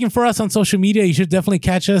 If you're looking for us on social media, you should definitely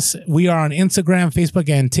catch us. We are on Instagram, Facebook,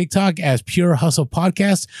 and TikTok as Pure Hustle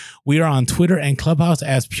Podcast. We are on Twitter and Clubhouse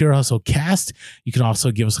as Pure Hustle Cast. You can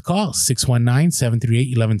also give us a call,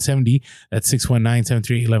 619-738-1170. That's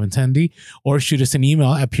 619-738-1170. Or shoot us an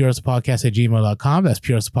email at purehustlepodcast@gmail.com. That's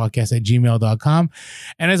purehustlepodcast@gmail.com.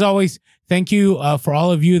 And as always, thank you for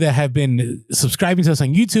all of you that have been subscribing to us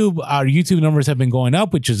on YouTube. Our YouTube numbers have been going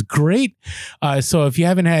up, which is great. So if you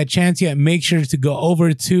haven't had a chance yet, make sure to go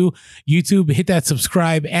over to YouTube, hit that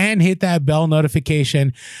subscribe, and hit that bell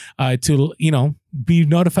notification to, be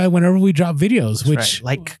notified whenever we drop videos. That's which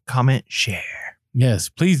right. Like, comment, share. Yes,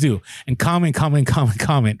 please do. And comment.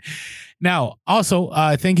 Now, also,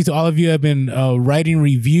 thank you to all of you who have been writing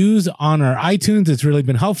reviews on our iTunes. It's really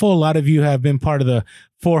been helpful. A lot of you have been part of the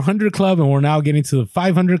 400 Club, and we're now getting to the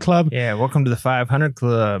 500 Club. Yeah, welcome to the 500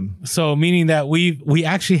 Club. So, meaning that we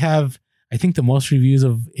actually have, I think, the most reviews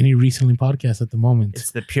of any recently podcast at the moment.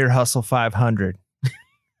 It's the Pure Hustle 500.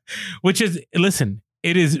 Which is, listen,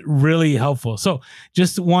 it is really helpful. So,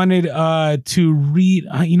 just wanted to read,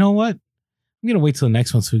 you know what? I'm going to wait till the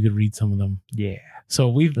next one so we could read some of them. Yeah. So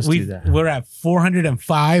we're at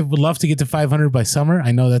 405. Would love to get to 500 by summer.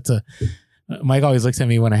 I know that's Mike always looks at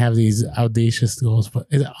me when I have these audacious goals, but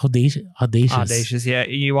is it audacious? Audacious. Yeah.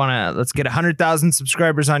 You want to, let's get 100,000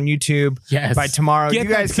 subscribers on YouTube by tomorrow. Get you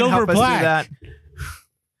guys can help us do that.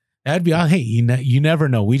 That'd be, hey, you never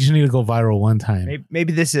know. We just need to go viral one time.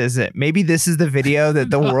 Maybe this is it. Maybe this is the video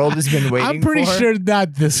that the world has been waiting for. I'm pretty sure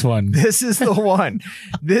not this one. This is the one.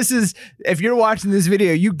 This is, if you're watching this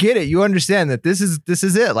video, you get it. You understand that this is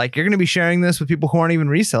it. Like, you're going to be sharing this with people who aren't even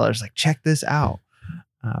resellers. Like, check this out.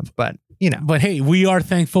 But hey, we are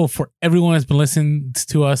thankful for everyone that's been listening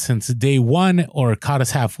to us since day one or caught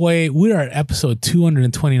us halfway. We are at episode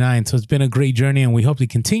 229. So it's been a great journey, and we hope to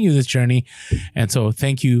continue this journey. And so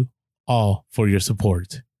thank you all for your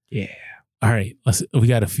support. Yeah. All right. We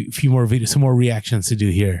got a few more videos, some more reactions to do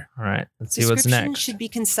here. All right. Let's see what's next. Description should be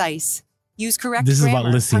concise. Use correct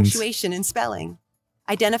grammar, punctuation, and spelling.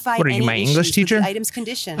 Identify what are you, my English teacher? With the item's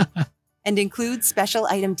condition and include special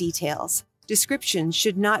item details. Descriptions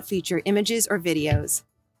should not feature images or videos.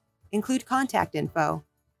 Include contact info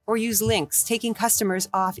or use links taking customers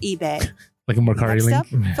off eBay. Like a Mercari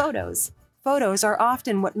link? Next up, photos. Photos are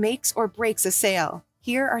often what makes or breaks a sale.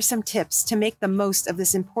 Here are some tips to make the most of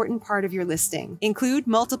this important part of your listing. Include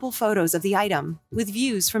multiple photos of the item with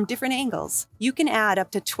views from different angles. You can add up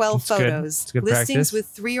to 12 photos. Good Listings practice. With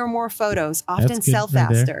 3 or more photos often sell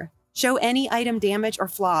faster. Show any item damage or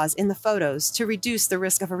flaws in the photos to reduce the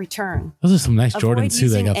risk of a return. Those are some nice Jordans too.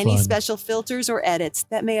 Avoid using any special filters or edits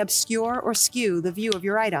that may obscure or skew the view of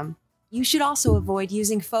your item. You should also avoid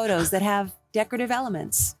using photos that have decorative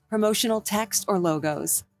elements, promotional text or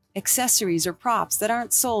logos, accessories or props that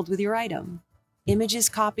aren't sold with your item, images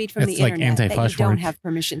copied from the internet that you don't have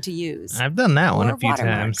permission to use. I've done that one a few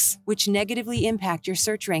times. Which negatively impact your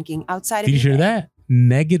search ranking outside of eBay. Did you hear that?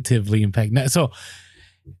 Negatively impact. So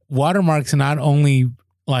watermarks not only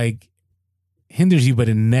like hinders you, but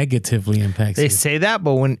it negatively impacts They you. say that,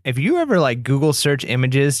 but if you ever like Google search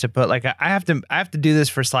images to put like I have to do this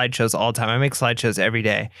for slideshows all the time. I make slideshows every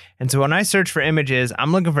day, and so when I search for images,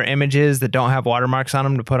 I'm looking for images that don't have watermarks on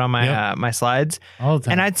them to put on my my slides. All the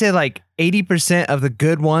time. And I'd say like 80% of the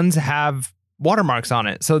good ones have watermarks on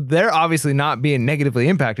it, so they're obviously not being negatively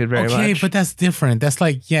impacted very much. Okay, but that's different. That's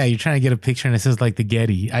like, yeah, you're trying to get a picture and it says like the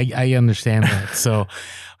Getty. I understand that. So,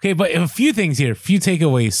 okay, but a few things here, few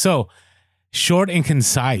takeaways. So, short and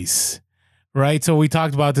concise, right? So we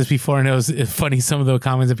talked about this before, and it's funny some of the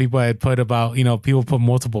comments that people had put about, people put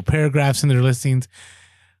multiple paragraphs in their listings.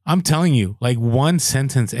 I'm telling you, like one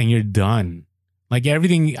sentence and you're done. Like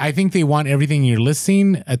everything, I think they want everything in your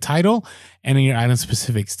listing, a title, and in your item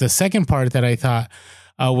specifics. The second part that I thought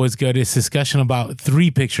was good is discussion about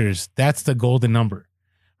 3 pictures. That's the golden number,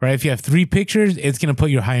 right? If you have 3 pictures, it's going to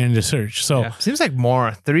put you higher into search. So seems like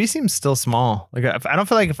more. 3 seems still small. Like I don't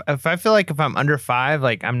feel like if I'm under 5,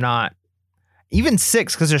 like I'm not even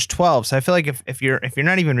 6 because there's 12. So I feel like if you're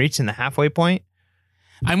not even reaching the halfway point.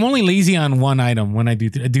 I'm only lazy on one item when I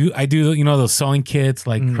do those sewing kits,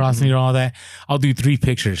 like cross needle, all that. I'll do 3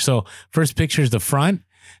 pictures. So first picture is the front,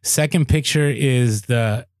 second picture is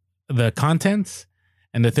the contents,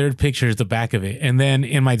 and the third picture is the back of it. And then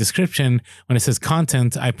in my description, when it says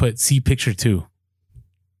content, I put see picture 2.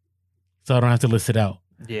 So I don't have to list it out.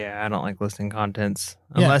 Yeah, I don't like listing contents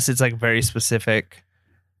unless it's like very specific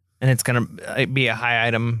and it's going to be a high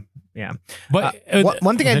item. Yeah. But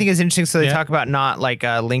one thing I think is interesting, so they talk about not like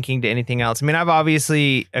linking to anything else. I mean, I've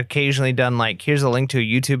obviously occasionally done like, here's a link to a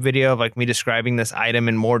YouTube video of like me describing this item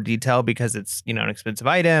in more detail because it's, an expensive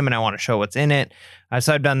item and I want to show what's in it.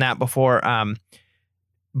 So I've done that before.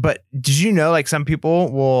 But did you know, like some people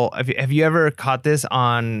will, have you ever caught this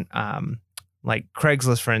on like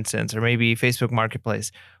Craigslist, for instance, or maybe Facebook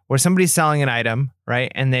Marketplace, where somebody's selling an item, right?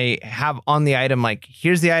 And they have on the item, like,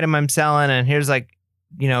 here's the item I'm selling and here's like,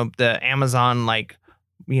 the Amazon, like,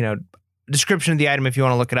 description of the item if you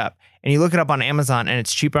want to look it up. And you look it up on Amazon and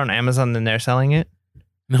it's cheaper on Amazon than they're selling it.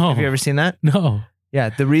 No. Have you ever seen that? No. Yeah.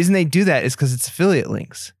 The reason they do that is because it's affiliate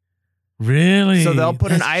links. Really? So they'll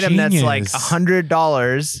put an item genius. that's like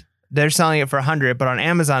 $100. They're selling it for $100, but on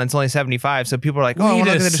Amazon it's only $75. So people are like, oh, I want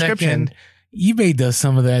to look at the description. eBay does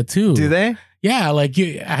some of that too. Do they? Yeah, like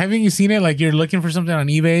haven't you seen it? Like you're looking for something on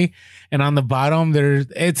eBay, and on the bottom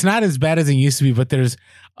it's not as bad as it used to be, but there's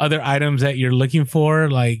other items that you're looking for,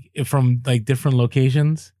 like from like different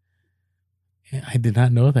locations. Yeah, I did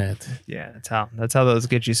not know that. Yeah, that's how those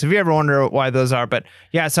get you. So if you ever wonder why those are, but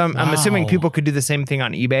yeah, so I'm assuming people could do the same thing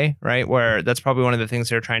on eBay, right? Where that's probably one of the things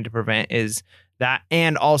they're trying to prevent is that,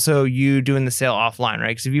 and also you doing the sale offline, right?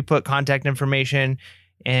 Because if you put contact information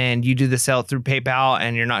and you do the sale through PayPal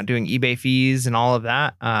and you're not doing eBay fees and all of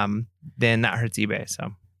that, then that hurts eBay.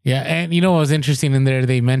 So yeah, and what was interesting in there,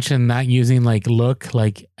 they mentioned not using like look,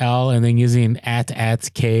 like L, and then using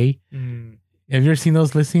 @ K. Have you ever seen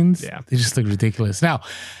those listings? Yeah. They just look ridiculous. Now,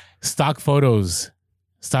 stock photos,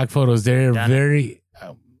 they're very...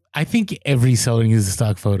 I think every seller uses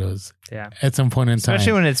stock photos. Yeah. At some point in time.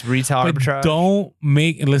 Especially when it's retail but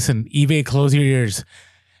arbitrage. Listen, eBay, close your ears.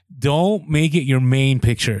 Don't make it your main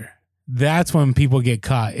picture. That's when people get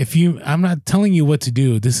caught. I'm not telling you what to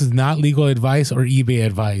do. This is not legal advice or eBay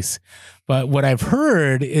advice. But what I've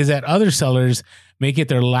heard is that other sellers make it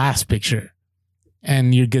their last picture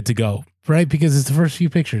and you're good to go, right? Because it's the first few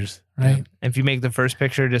pictures, right? Yeah. If you make the first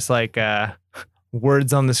picture just like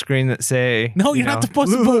words on the screen that say, no, you're not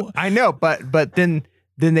supposed to put. I know, but then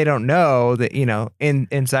they don't know that,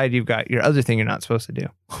 inside you've got your other thing you're not supposed to do.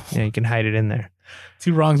 Yeah, you can hide it in there.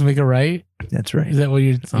 2 wrongs make a right. That's right. Is that what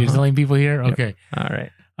you're telling people here? Yep. Okay. All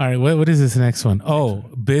right. What is this next one? Oh,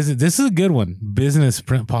 business. This is a good one. Business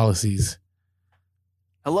print policies.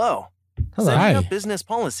 Hello. Hi. Setting up business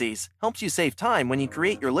policies helps you save time when you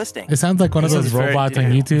create your listing. It sounds like one of those robots on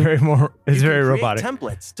YouTube. It's very create robotic.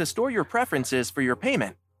 Templates to store your preferences for your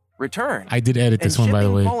payment, return. I did edit this one, by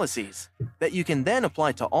the way. Policies that you can then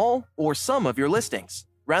apply to all or some of your listings,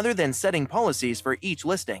 rather than setting policies for each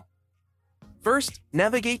listing. First,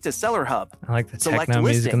 navigate to Seller Hub. I like the Select techno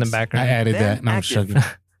music in the listings. background. I added that. No, I'm Active. joking.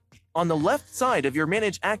 On the left side of your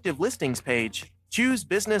Manage Active Listings page, choose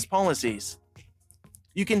Business Policies.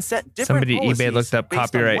 You can set different Somebody policies eBay looked up based on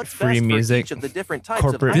copyright what's free best for music, each of the different types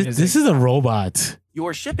corporate of items. This is a robot.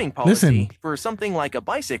 Your shipping policy Listen. for something like a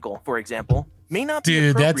bicycle, for example, may not be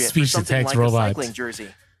Dude, appropriate that's for speech-to-text something like robot. a cycling jersey.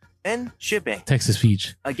 And shipping. Text to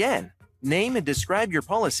speech. Again, name and describe your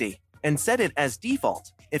policy and set it as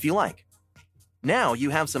default if you like. Now you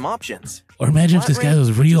have some options. Or imagine if this guy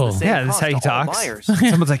was real. Yeah, that's how he talks.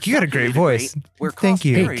 Someone's like, you got a great voice. Thank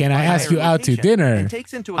you. Hey, can I ask you out to dinner?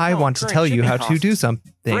 I want to tell you how to do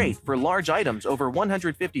something. Freight for large items over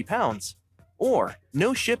 150 pounds. Or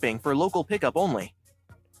no shipping for local pickup only.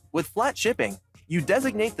 With flat shipping, you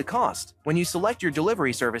designate the cost when you select your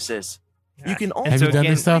delivery services. You can also Have you done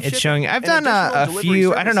this stuff? It's showing. I've done a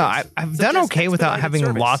few. I don't know. I've done okay without having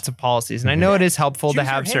lots of policies, and I know it is helpful to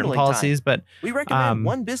have certain policies, but we recommend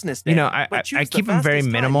one business day. I keep them very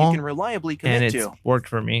minimal, you can reliably commit and it's worked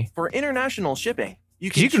for me. For international shipping, you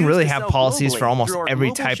can really have policies for almost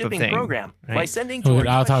every type of thing. Program right? By sending to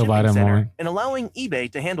I'll talk about it more and allowing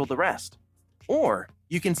eBay to handle the rest. Or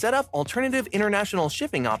you can set up alternative international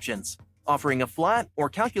shipping options, offering a flat or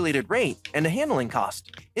calculated rate and a handling cost,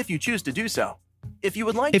 if you choose to do so. If you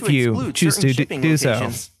would like to exclude certain shipping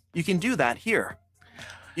locations, you can do that here.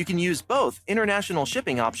 You can use both international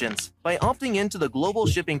shipping options by opting into the Global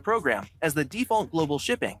Shipping Program as the default global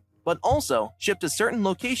shipping, but also ship to certain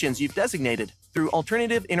locations you've designated through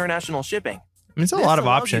alternative international shipping. It's a lot of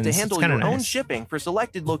options. To handle it's your nice. own shipping for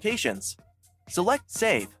selected locations. Select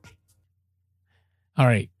Save. All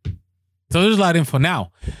right. So there's a lot of info.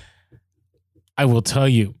 Now, I will tell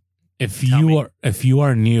you, if you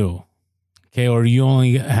are new, okay, or you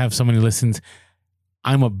only have so many listens,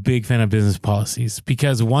 I'm a big fan of business policies,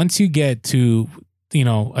 because once you get to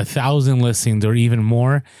 1,000 listings or even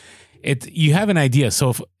more, you have an idea.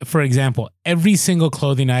 So, for example, every single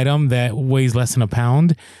clothing item that weighs less than a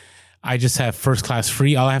pound, I just have first class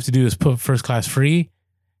free. All I have to do is put first class free,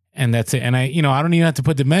 and that's it. And I don't even have to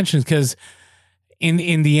put dimensions, because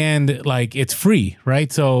in the end, like, it's free,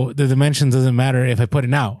 right? So the dimensions doesn't matter if I put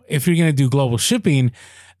it now. If you're going to do global shipping,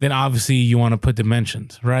 then obviously you want to put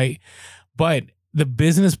dimensions, right? But the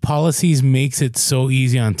business policies makes it so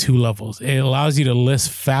easy on two levels. It allows you to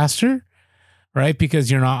list faster, right?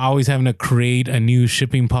 Because you're not always having to create a new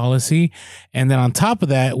shipping policy. And then on top of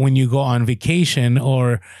that, when you go on vacation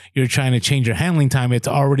or you're trying to change your handling time, it's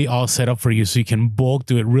already all set up for you. So you can bulk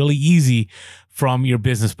do it really easy from your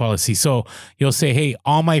business policy. So you'll say, hey,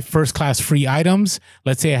 all my first class free items,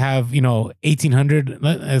 let's say I have, 1,800,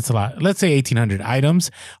 that's a lot. Let's say 1,800 items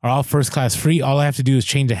are all first class free. All I have to do is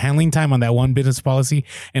change the handling time on that one business policy,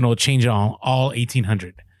 and it'll change it on all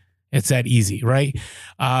 1,800. It's that easy, right?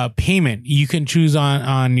 Payment, you can choose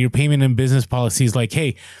on your payment and business policies. Like,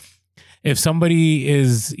 hey, if somebody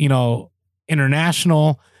is,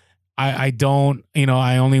 international, I don't,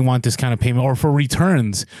 I only want this kind of payment. Or for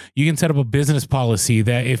returns, you can set up a business policy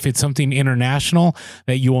that if it's something international,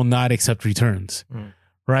 that you will not accept returns,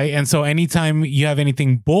 right? And so anytime you have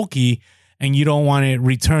anything bulky and you don't want it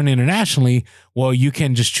returned internationally, well, you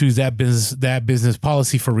can just choose that business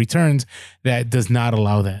policy for returns that does not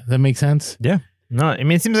allow that. Does that make sense? Yeah. No, I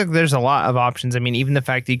mean, it seems like there's a lot of options. I mean, even the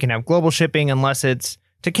fact that you can have global shipping unless it's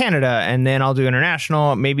to Canada, and then I'll do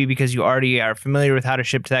international, maybe because you already are familiar with how to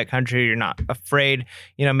ship to that country. You're not afraid,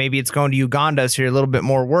 maybe it's going to Uganda, so you're a little bit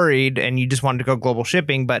more worried and you just wanted to go global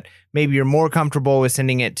shipping, but maybe you're more comfortable with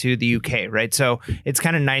sending it to the UK, right? So it's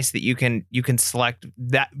kind of nice that you can select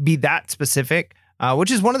that, be that specific,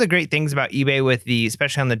 which is one of the great things about eBay with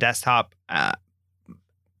especially on the desktop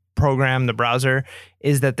program, the browser,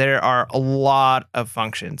 is that there are a lot of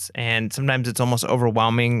functions, and sometimes it's almost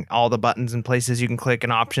overwhelming, all the buttons and places you can click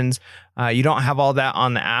and options. You don't have all that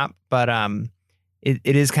on the app, but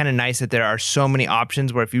it is kind of nice that there are so many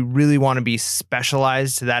options where if you really want to be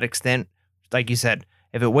specialized to that extent, like you said,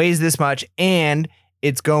 if it weighs this much and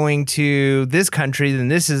it's going to this country, then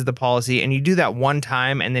this is the policy, and you do that one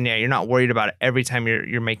time, and then you're not worried about it every time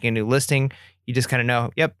you're making a new listing. You just kind of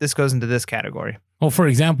know, yep, this goes into this category. Well, for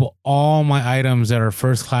example, all my items that are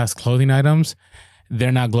first class clothing items,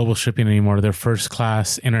 they're not global shipping anymore. They're first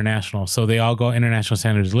class international. So they all go international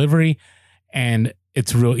standard delivery, and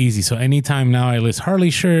it's real easy. So anytime now I list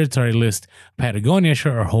Harley shirts, or I list Patagonia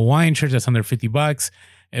shirt or Hawaiian shirt that's under $50,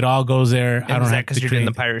 it all goes there. And I don't have because you're doing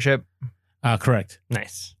the pirate ship. Correct.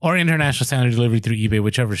 Nice. Or international standard delivery through eBay,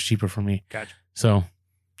 whichever is cheaper for me. Gotcha. So,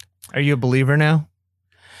 are you a believer now?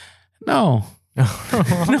 No.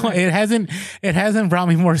 No, it hasn't brought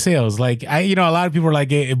me more sales. Like, a lot of people are like,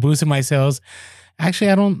 it boosted my sales.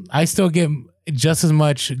 Actually, I still get just as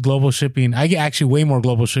much global shipping. I get actually way more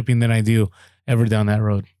global shipping than I do ever down that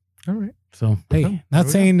road. All right. So, hey, not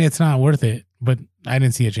saying it's not worth it, but I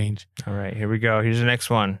didn't see a change. All right, here we go. Here's the next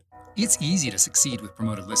one. It's easy to succeed with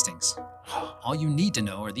promoted listings. All you need to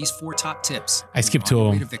know are these 4 top tips. I skipped 2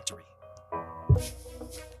 of them. Victory.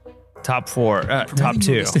 Top 4, top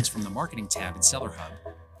 2. Listings from the marketing tab in Seller Hub.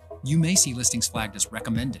 You may see listings flagged as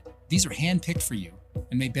recommended. These are handpicked for you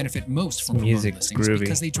and may benefit most from promoted listings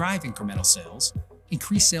because they drive incremental sales,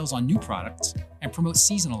 increase sales on new products, and promote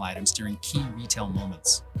seasonal items during key retail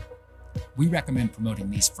moments. We recommend promoting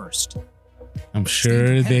these first. I'm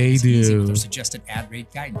sure they do. Their suggested ad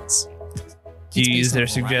rate guidance. Do you use their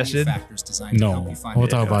suggested? No, we'll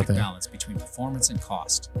talk about that. Balance between performance and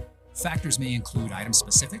cost. Factors may include item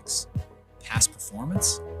specifics, past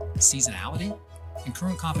performance, seasonality, and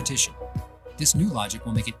current competition. This new logic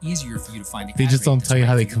will make it easier for you to find. They just don't tell you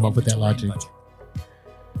how they come up with that logic.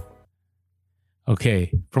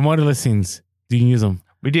 Okay, promoted listings. Do you use them?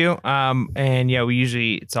 We do. And yeah,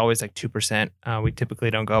 it's always like 2%. We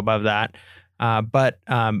typically don't go above that. But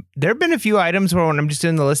there have been a few items where when I'm just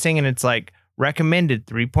doing the listing and it's like recommended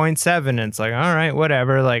 3.7, and it's like, all right,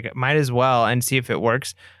 whatever, like might as well and see if it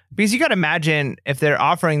works. Because you got to imagine if they're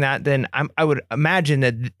offering that, then I would imagine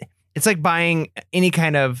that it's like buying any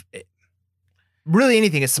kind of, really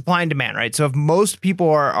anything, is supply and demand, right? So if most people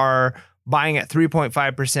are buying at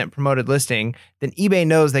 3.5% promoted listing, then eBay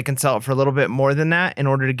knows they can sell it for a little bit more than that in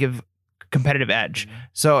order to give competitive edge.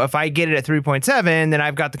 So if I get it at 3.7, then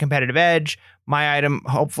I've got the competitive edge. My item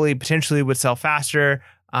hopefully potentially would sell faster.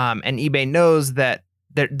 And eBay knows that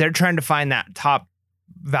they're trying to find that top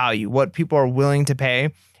value, what people are willing to pay.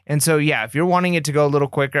 And so, yeah, if you're wanting it to go a little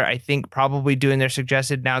quicker, I think probably doing their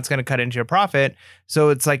suggested, now it's going to cut into your profit. So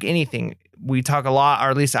it's like anything. We talk a lot, or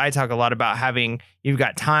at least I talk a lot about you've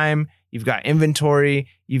got time, you've got inventory,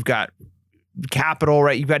 you've got capital,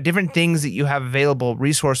 right? You've got different things that you have available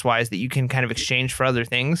resource-wise that you can kind of exchange for other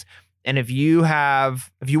things. And if you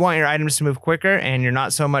want your items to move quicker and you're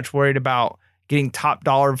not so much worried about getting top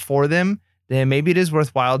dollar for them, then maybe it is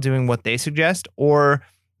worthwhile doing what they suggest. Or,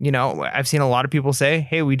 I've seen a lot of people say,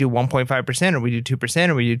 hey, we do 1.5% or we do 2%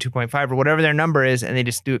 or we do 2.5 or whatever their number is, and they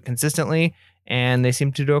just do it consistently, and they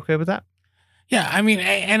seem to do okay with that. Yeah, I mean,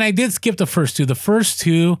 and I did skip the first two. The first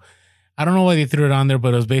two, I don't know why they threw it on there,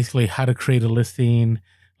 but it was basically how to create a listing,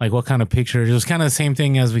 like what kind of pictures. It was kind of the same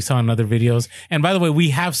thing as we saw in other videos. And by the way, we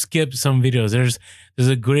have skipped some videos. There's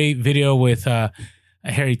a great video with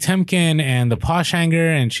Harry Temkin and the Posh Hanger,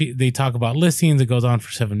 and they talk about listings. It goes on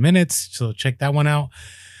for 7 minutes, so check that one out.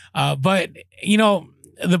 But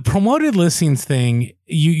the promoted listings thing,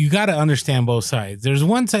 you got to understand both sides. There's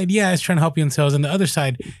one side, yeah, it's trying to help you in sales, and the other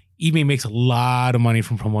side, eBay makes a lot of money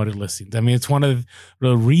from promoted listings. I mean, it's one of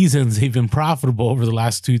the reasons they've been profitable over the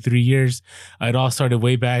last 2-3 years. It all started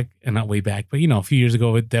way back, and not way back, but a few years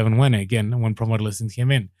ago with Devin Winnick, again, when promoted listings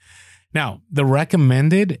came in. Now, the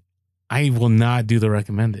recommended, I will not do the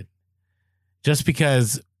recommended. Just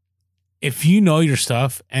because if you know your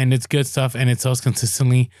stuff and it's good stuff and it sells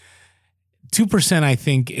consistently, 2% I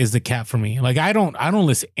think is the cap for me. Like I don't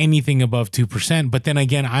list anything above 2, but then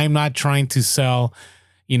again, I'm not trying to sell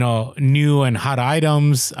new and hot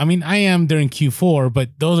items. I mean, I am during Q4, but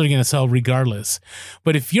those are going to sell regardless.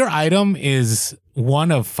 But if your item is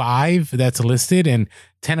 1 of 5 that's listed and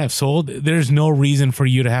 10 have sold, there's no reason for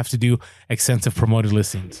you to have to do extensive promoted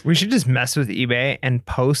listings. We should just mess with eBay and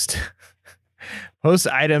post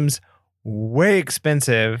items way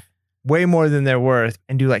expensive, way more than they're worth,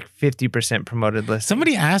 and do like 50% promoted listings.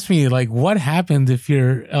 Somebody asked me, like, what happens if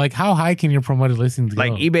you're like, how high can your promoted listings go?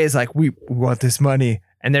 Like eBay's like, we want this money.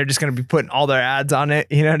 And they're just going to be putting all their ads on it.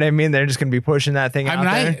 You know what I mean? They're just going to be pushing that thing out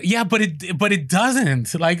there. Yeah, but it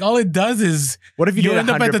doesn't. Like all it does is, what if you end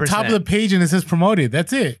up at the top of the page and it says promoted?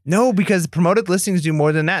 That's it. No, because promoted listings do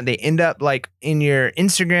more than that. They end up like in your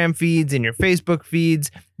Instagram feeds, in your Facebook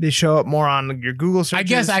feeds. They show up more on your Google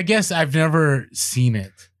searches. I guess I've never seen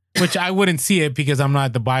it, which I wouldn't see it because I'm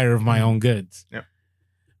not the buyer of my own goods. Yep.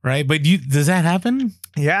 Right? But does that happen?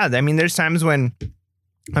 Yeah, I mean, there's times when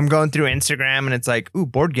I'm going through Instagram and it's like, ooh,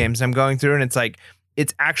 board games. I'm going through and it's like,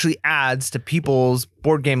 it's actually ads to people's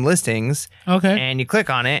board game listings. Okay. And you click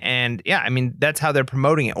on it and yeah, I mean, that's how they're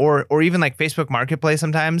promoting it. Or even like Facebook Marketplace,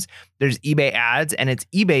 sometimes there's eBay ads and it's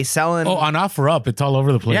eBay selling. Oh, on OfferUp, it's all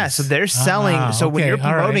over the place. Yeah. So they're selling. So when you're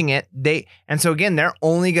promoting it, and so again, they're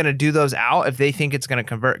only going to do those out if they think it's going to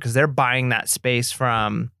convert because they're buying that space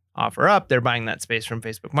from OfferUp. They're buying that space from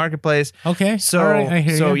Facebook Marketplace. Okay. So, I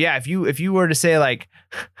hear you. Yeah, if you were to say like,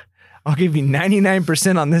 I'll give you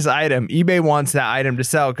 99% on this item, eBay wants that item to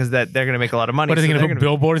sell because that they're going to make a lot of money. But are they going to put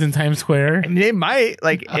billboards in Times Square? I mean, they might.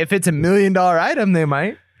 Like if it's $1 million item, they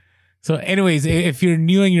might. So anyways, if you're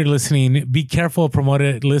new and you're listening, be careful of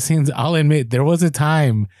promoted listings. I'll admit there was a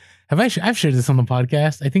time. I've shared this on the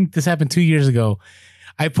podcast. I think this happened 2 years ago.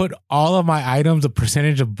 I put all of my items a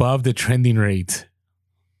percentage above the trending rate.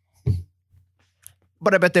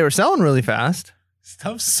 But I bet they were selling really fast.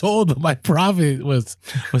 stuff sold, but my profit was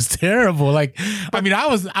terrible. Like, I mean,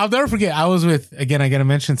 I'll never forget. I was with, again, I got to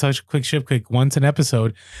mention such Quick Ship Quick once an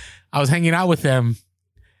episode. I was hanging out with them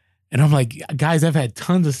and I'm like, guys, I've had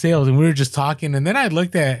tons of sales, and we were just talking. And then I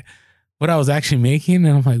looked at what I was actually making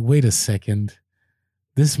and I'm like, wait a second.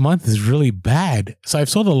 This month is really bad. So I've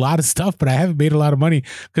sold a lot of stuff, but I haven't made a lot of money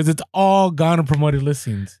because it's all gone to promoted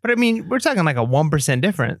listings. But I mean, we're talking like a 1%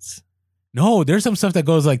 difference. No, there's some stuff that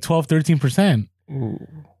goes like 12, 13%. Ooh.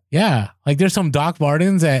 Yeah. Like there's some Doc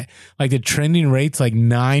Martens at like the trending rate's like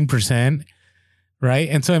 9%. Right.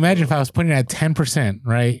 And so imagine if I was putting it at 10%,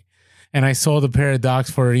 right? And I sold a pair of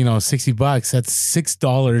Docs for, $60. That's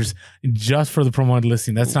 $6 just for the promoted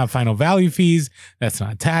listing. That's not final value fees. That's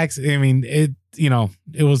not tax. I mean, it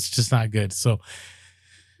was just not good. So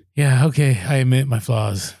yeah, okay. I admit my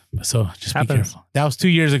flaws. So just be careful. That was 2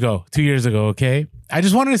 years ago. 2 years ago. Okay. I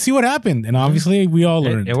just wanted to see what happened. And obviously we all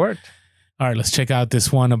learned. It worked. All right. Let's check out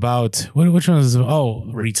this one about which one is?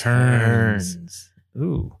 Oh, returns.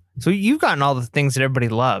 Ooh. So you've gotten all the things that everybody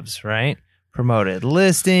loves, right? Promoted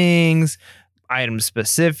listings, item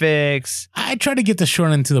specifics. I try to get the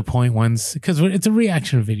short and to the point ones because it's a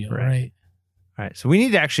reaction video, right? All right. So we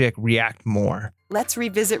need to actually react more. Let's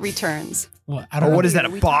revisit returns. Well, I don't know. What is that, a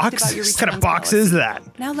box? What kind of box is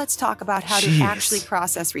that? Now let's talk about how to actually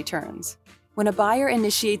process returns. When a buyer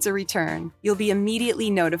initiates a return, you'll be immediately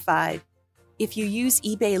notified. If you use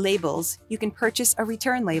eBay labels, you can purchase a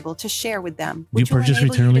return label to share with them, which will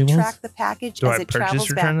enable you to track the package as it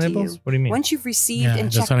travels back to you. What do you mean? Once you've received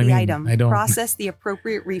and checked the item, process the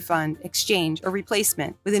appropriate refund, exchange, or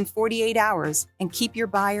replacement within 48 hours and keep your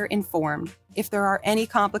buyer informed. If there are any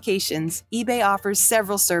complications, eBay offers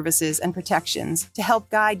several services and protections to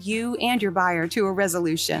help guide you and your buyer to a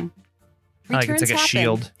resolution. Returns it's like a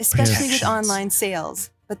shield. Especially with online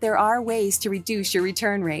sales. But there are ways to reduce your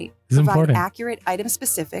return rate. Provide accurate item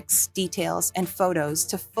specifics, details, and photos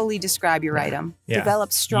to fully describe your item.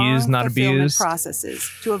 Develop strong fulfillment processes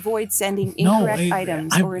to avoid sending incorrect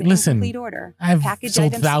items or an incomplete order. Package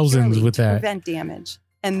sold items thousands with to that. Prevent damage.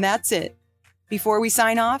 And that's it. Before we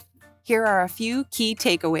sign off, here are a few key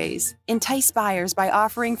takeaways. Entice buyers by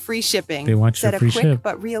offering free shipping. They want Set a free quick ship.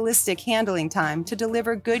 but realistic handling time to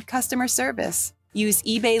deliver good customer service. Use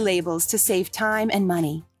eBay labels to save time and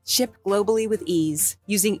money. Ship globally with ease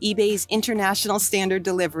using eBay's International Standard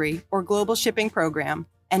Delivery or Global Shipping Program.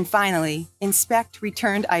 And finally, inspect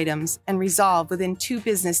returned items and resolve within 2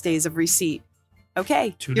 business days of receipt.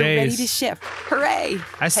 Okay, 2 you're days. ready to ship. Hooray!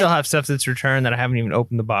 I still have stuff that's returned that I haven't even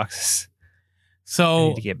opened the boxes. I So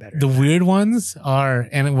need to get better. the weird ones are,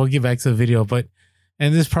 and we'll get back to the video,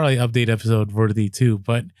 and this is probably update episode worthy too,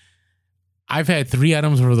 but I've had 3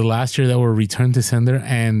 items over the last year that were returned to sender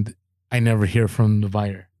and I never hear from the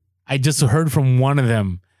buyer. I just heard from one of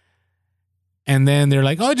them and then they're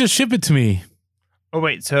like, oh, just ship it to me. Oh,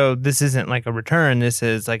 wait. So this isn't like a return. This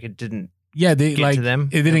is like it didn't They get to them?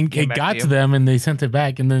 It didn't. Came It back got to to you? them and they sent it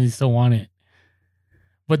back and then they still want it.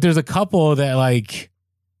 But there's a couple that like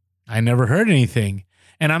I never heard anything.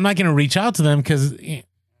 And I'm not going to reach out to them because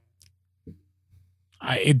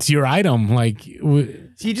it's your item. Like,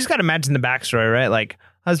 So you just got to imagine the backstory, right? Like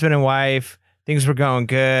husband and wife, things were going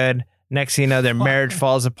good. Next thing you know, their marriage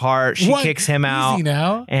falls apart. She kicks him out,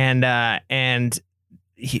 now? and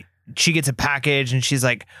she gets a package, and she's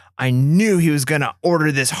like, "I knew he was gonna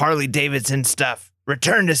order this Harley Davidson stuff.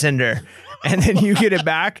 Return to sender." And then you get it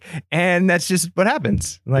back, and that's just what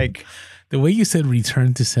happens. Like the way you said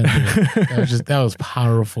 "return to sender," that was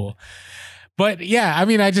powerful. But yeah, I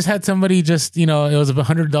mean, I just had somebody it was a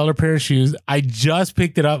 $100 pair of shoes. I just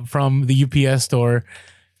picked it up from the UPS store.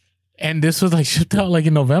 And this was like shipped out like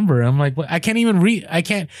in November. I'm like, I can't even read. I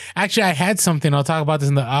can't. Actually, I had something. I'll talk about this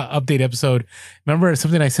in the update episode. Remember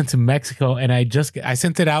something I sent to Mexico and I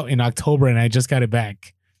sent it out in October and I just got it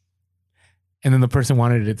back. And then the person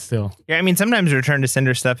wanted it still. Yeah, I mean, sometimes return to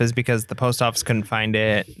sender stuff is because the post office couldn't find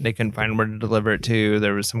it. They couldn't find where to deliver it to.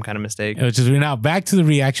 There was some kind of mistake. It was just now back to the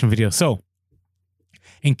reaction video. So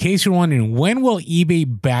in case you're wondering, when will eBay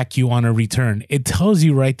back you on a return? It tells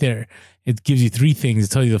you right there. It gives you 3 things. It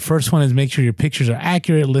tells you the first one is make sure your pictures are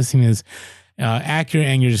accurate, listing is accurate,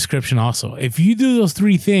 and your description also. If you do those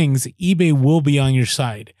 3 things, eBay will be on your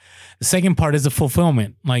side. The second part is the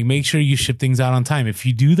fulfillment. Like make sure you ship things out on time. If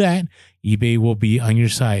you do that, eBay will be on your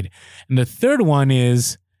side. And the third one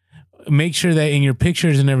is make sure that in your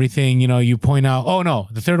pictures and everything, you point out,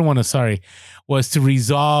 the third one was to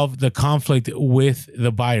resolve the conflict with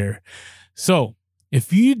the buyer. So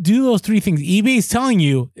if you do those 3 things, eBay is telling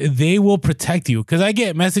you they will protect you. Because I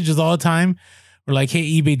get messages all the time were like, hey,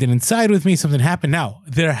 eBay didn't side with me, something happened. Now,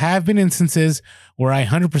 there have been instances where I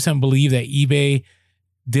 100% believe that eBay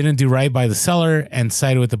didn't do right by the seller and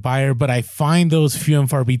sided with the buyer, but I find those few and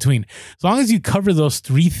far between. As long as you cover those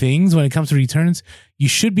 3 things when it comes to returns, you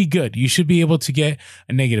should be good. You should be able to get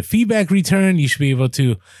a negative feedback return. You should be able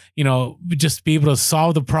to, just be able to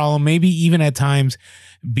solve the problem. Maybe even at times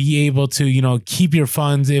be able to, keep your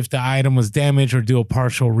funds if the item was damaged or do a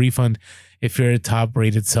partial refund if you're a top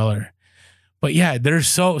rated seller. But yeah, there's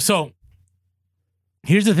so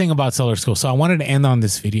here's the thing about Seller School. So I wanted to end on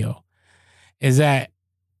this video is that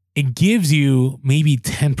it gives you maybe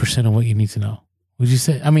 10% of what you need to know. Would you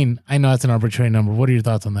say? I mean, I know that's an arbitrary number. What are your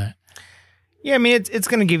thoughts on that? Yeah, I mean, it's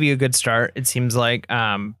going to give you a good start. It seems like,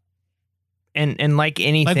 and like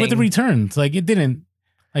anything, like with the returns, like it didn't.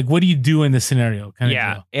 Like, what do you do in this scenario?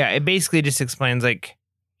 Yeah. It basically just explains like,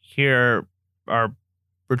 here are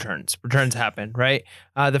returns. Returns happen, right?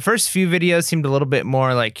 The first few videos seemed a little bit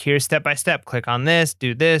more like, here's step by step. Click on this,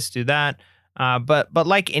 do that. But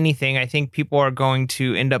like anything, I think people are going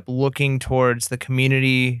to end up looking towards the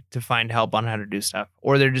community to find help on how to do stuff,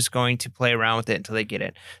 or they're just going to play around with it until they get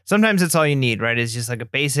it. Sometimes that's all you need, right? It's just like a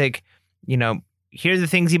basic, here are the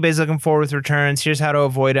things eBay's looking for with returns. Here's how to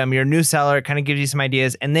avoid them. You're a new seller. It kind of gives you some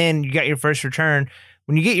ideas. And then you got your first return.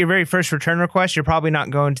 When you get your very first return request, you're probably not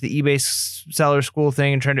going to the eBay Seller School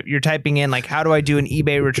thing and you're typing in like, how do I do an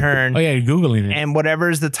eBay return? Oh yeah, you're Googling it. And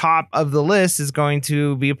whatever's the top of the list is going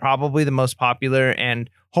to be probably the most popular and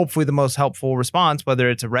hopefully the most helpful response, whether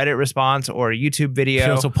it's a Reddit response or a YouTube video.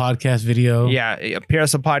 Pure Hustle podcast video. Yeah, a Pure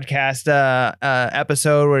Hustle podcast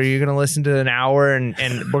episode where you're going to listen to an hour and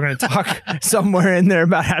we're going to talk somewhere in there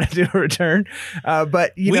about how to do a return.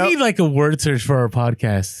 But we need like a word search for our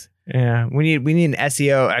podcast. Yeah, we need an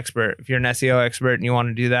SEO expert. If you're an SEO expert and you want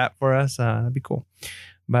to do that for us, that'd be cool.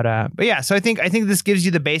 But yeah, so I think this gives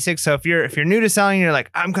you the basics. So if you're new to selling, you're like,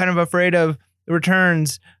 I'm kind of afraid of the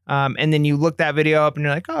returns, and then you look that video up and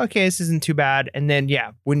you're like, oh, okay, this isn't too bad. And then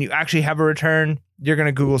yeah, when you actually have a return, you're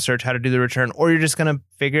gonna Google search how to do the return, or you're just gonna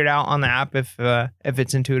figure it out on the app if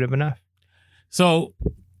it's intuitive enough. So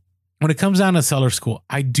when it comes down to Seller School,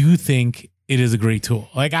 I do think it is a great tool.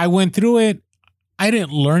 Like I went through it. I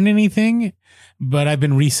didn't learn anything, but I've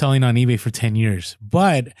been reselling on eBay for 10 years.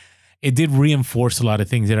 But it did reinforce a lot of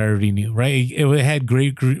things that I already knew, right? It had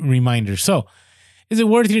great reminders. So is it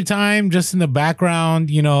worth your time just in the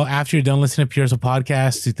background, after you're done listening to Pure Hustle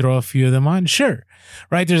podcasts to throw a few of them on? Sure,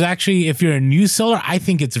 right? There's actually, if you're a new seller, I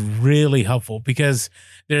think it's really helpful because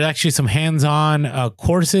there's actually some hands-on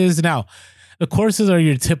courses. Now, the courses are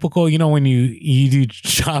your typical, when you do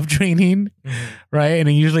job training, right? And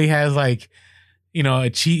it usually has like, a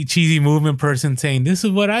cheesy movement person saying, this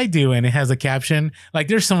is what I do. And it has a caption. Like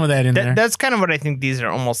there's some of that in there. That's kind of what I think these are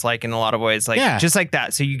almost like in a lot of ways. Like just like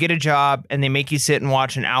that. So you get a job and they make you sit and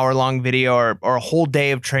watch an hour-long video or a whole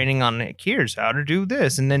day of training on like, here's how to do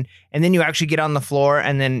this. And then you actually get on the floor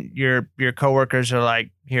and then your coworkers are like,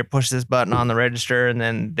 here, push this button on the register. And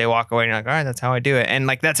then they walk away and you're like, all right, that's how I do it. And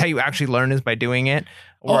like, that's how you actually learn is by doing it.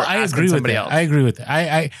 Or I agree with that. Else. I agree with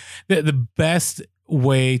that. The best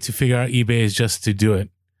way to figure out eBay is just to do it.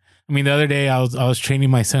 I mean, the other day I was training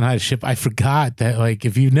my son how to ship. I forgot that like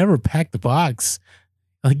if you've never packed the box,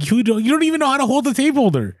 like you don't even know how to hold the tape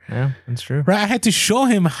holder. Yeah, that's true. Right? I had to show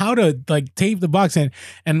him how to like tape the box, and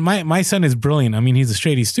my son is brilliant. I mean, he's a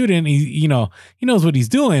straight A student. He knows what he's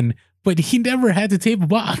doing, but he never had to tape a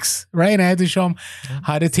box, right? And I had to show him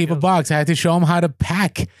how to tape a box. I had to show him how to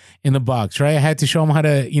pack in the box, right? I had to show him how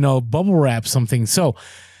to bubble wrap something. So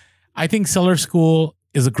I think Seller School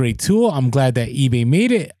is a great tool. I'm glad that eBay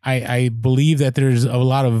made it. I believe that there's a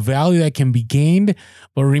lot of value that can be gained.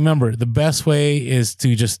 But remember, the best way is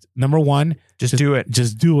to just, number one, just do it.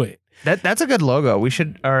 Just do it. That's a good logo. We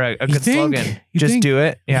should, or a good slogan. Just do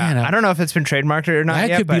it. Yeah. Man, I don't know if it's been trademarked or not.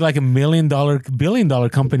 That could be like $1 million, billion-dollar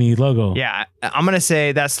company logo. Yeah. I'm going to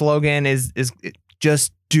say that slogan is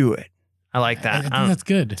just do it. I like that. I think that's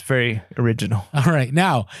good. It's very original. All right.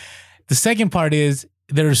 Now, the second part is,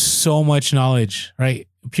 there's so much knowledge, right?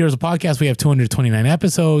 Pure Hustle podcast, we have 229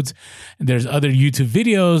 episodes. There's other YouTube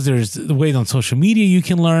videos. There's the ways on social media you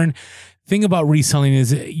can learn. Thing about reselling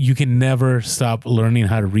is you can never stop learning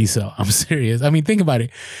how to resell. I'm serious. I mean, think about it.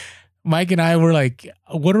 Mike and I were like,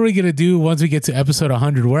 what are we going to do once we get to episode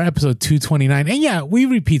 100? We're episode 229. And yeah, we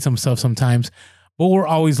repeat some stuff sometimes, but we're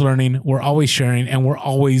always learning. We're always sharing, and we're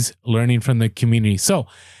always learning from the community. So,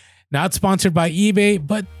 not sponsored by eBay,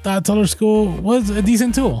 but Seller School was a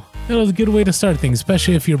decent tool. It was a good way to start things,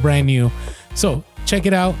 especially if you're brand new. So check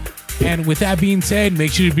it out. And with that being said,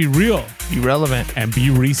 make sure to be real, be relevant, and be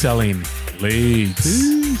reselling.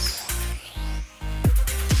 Peace.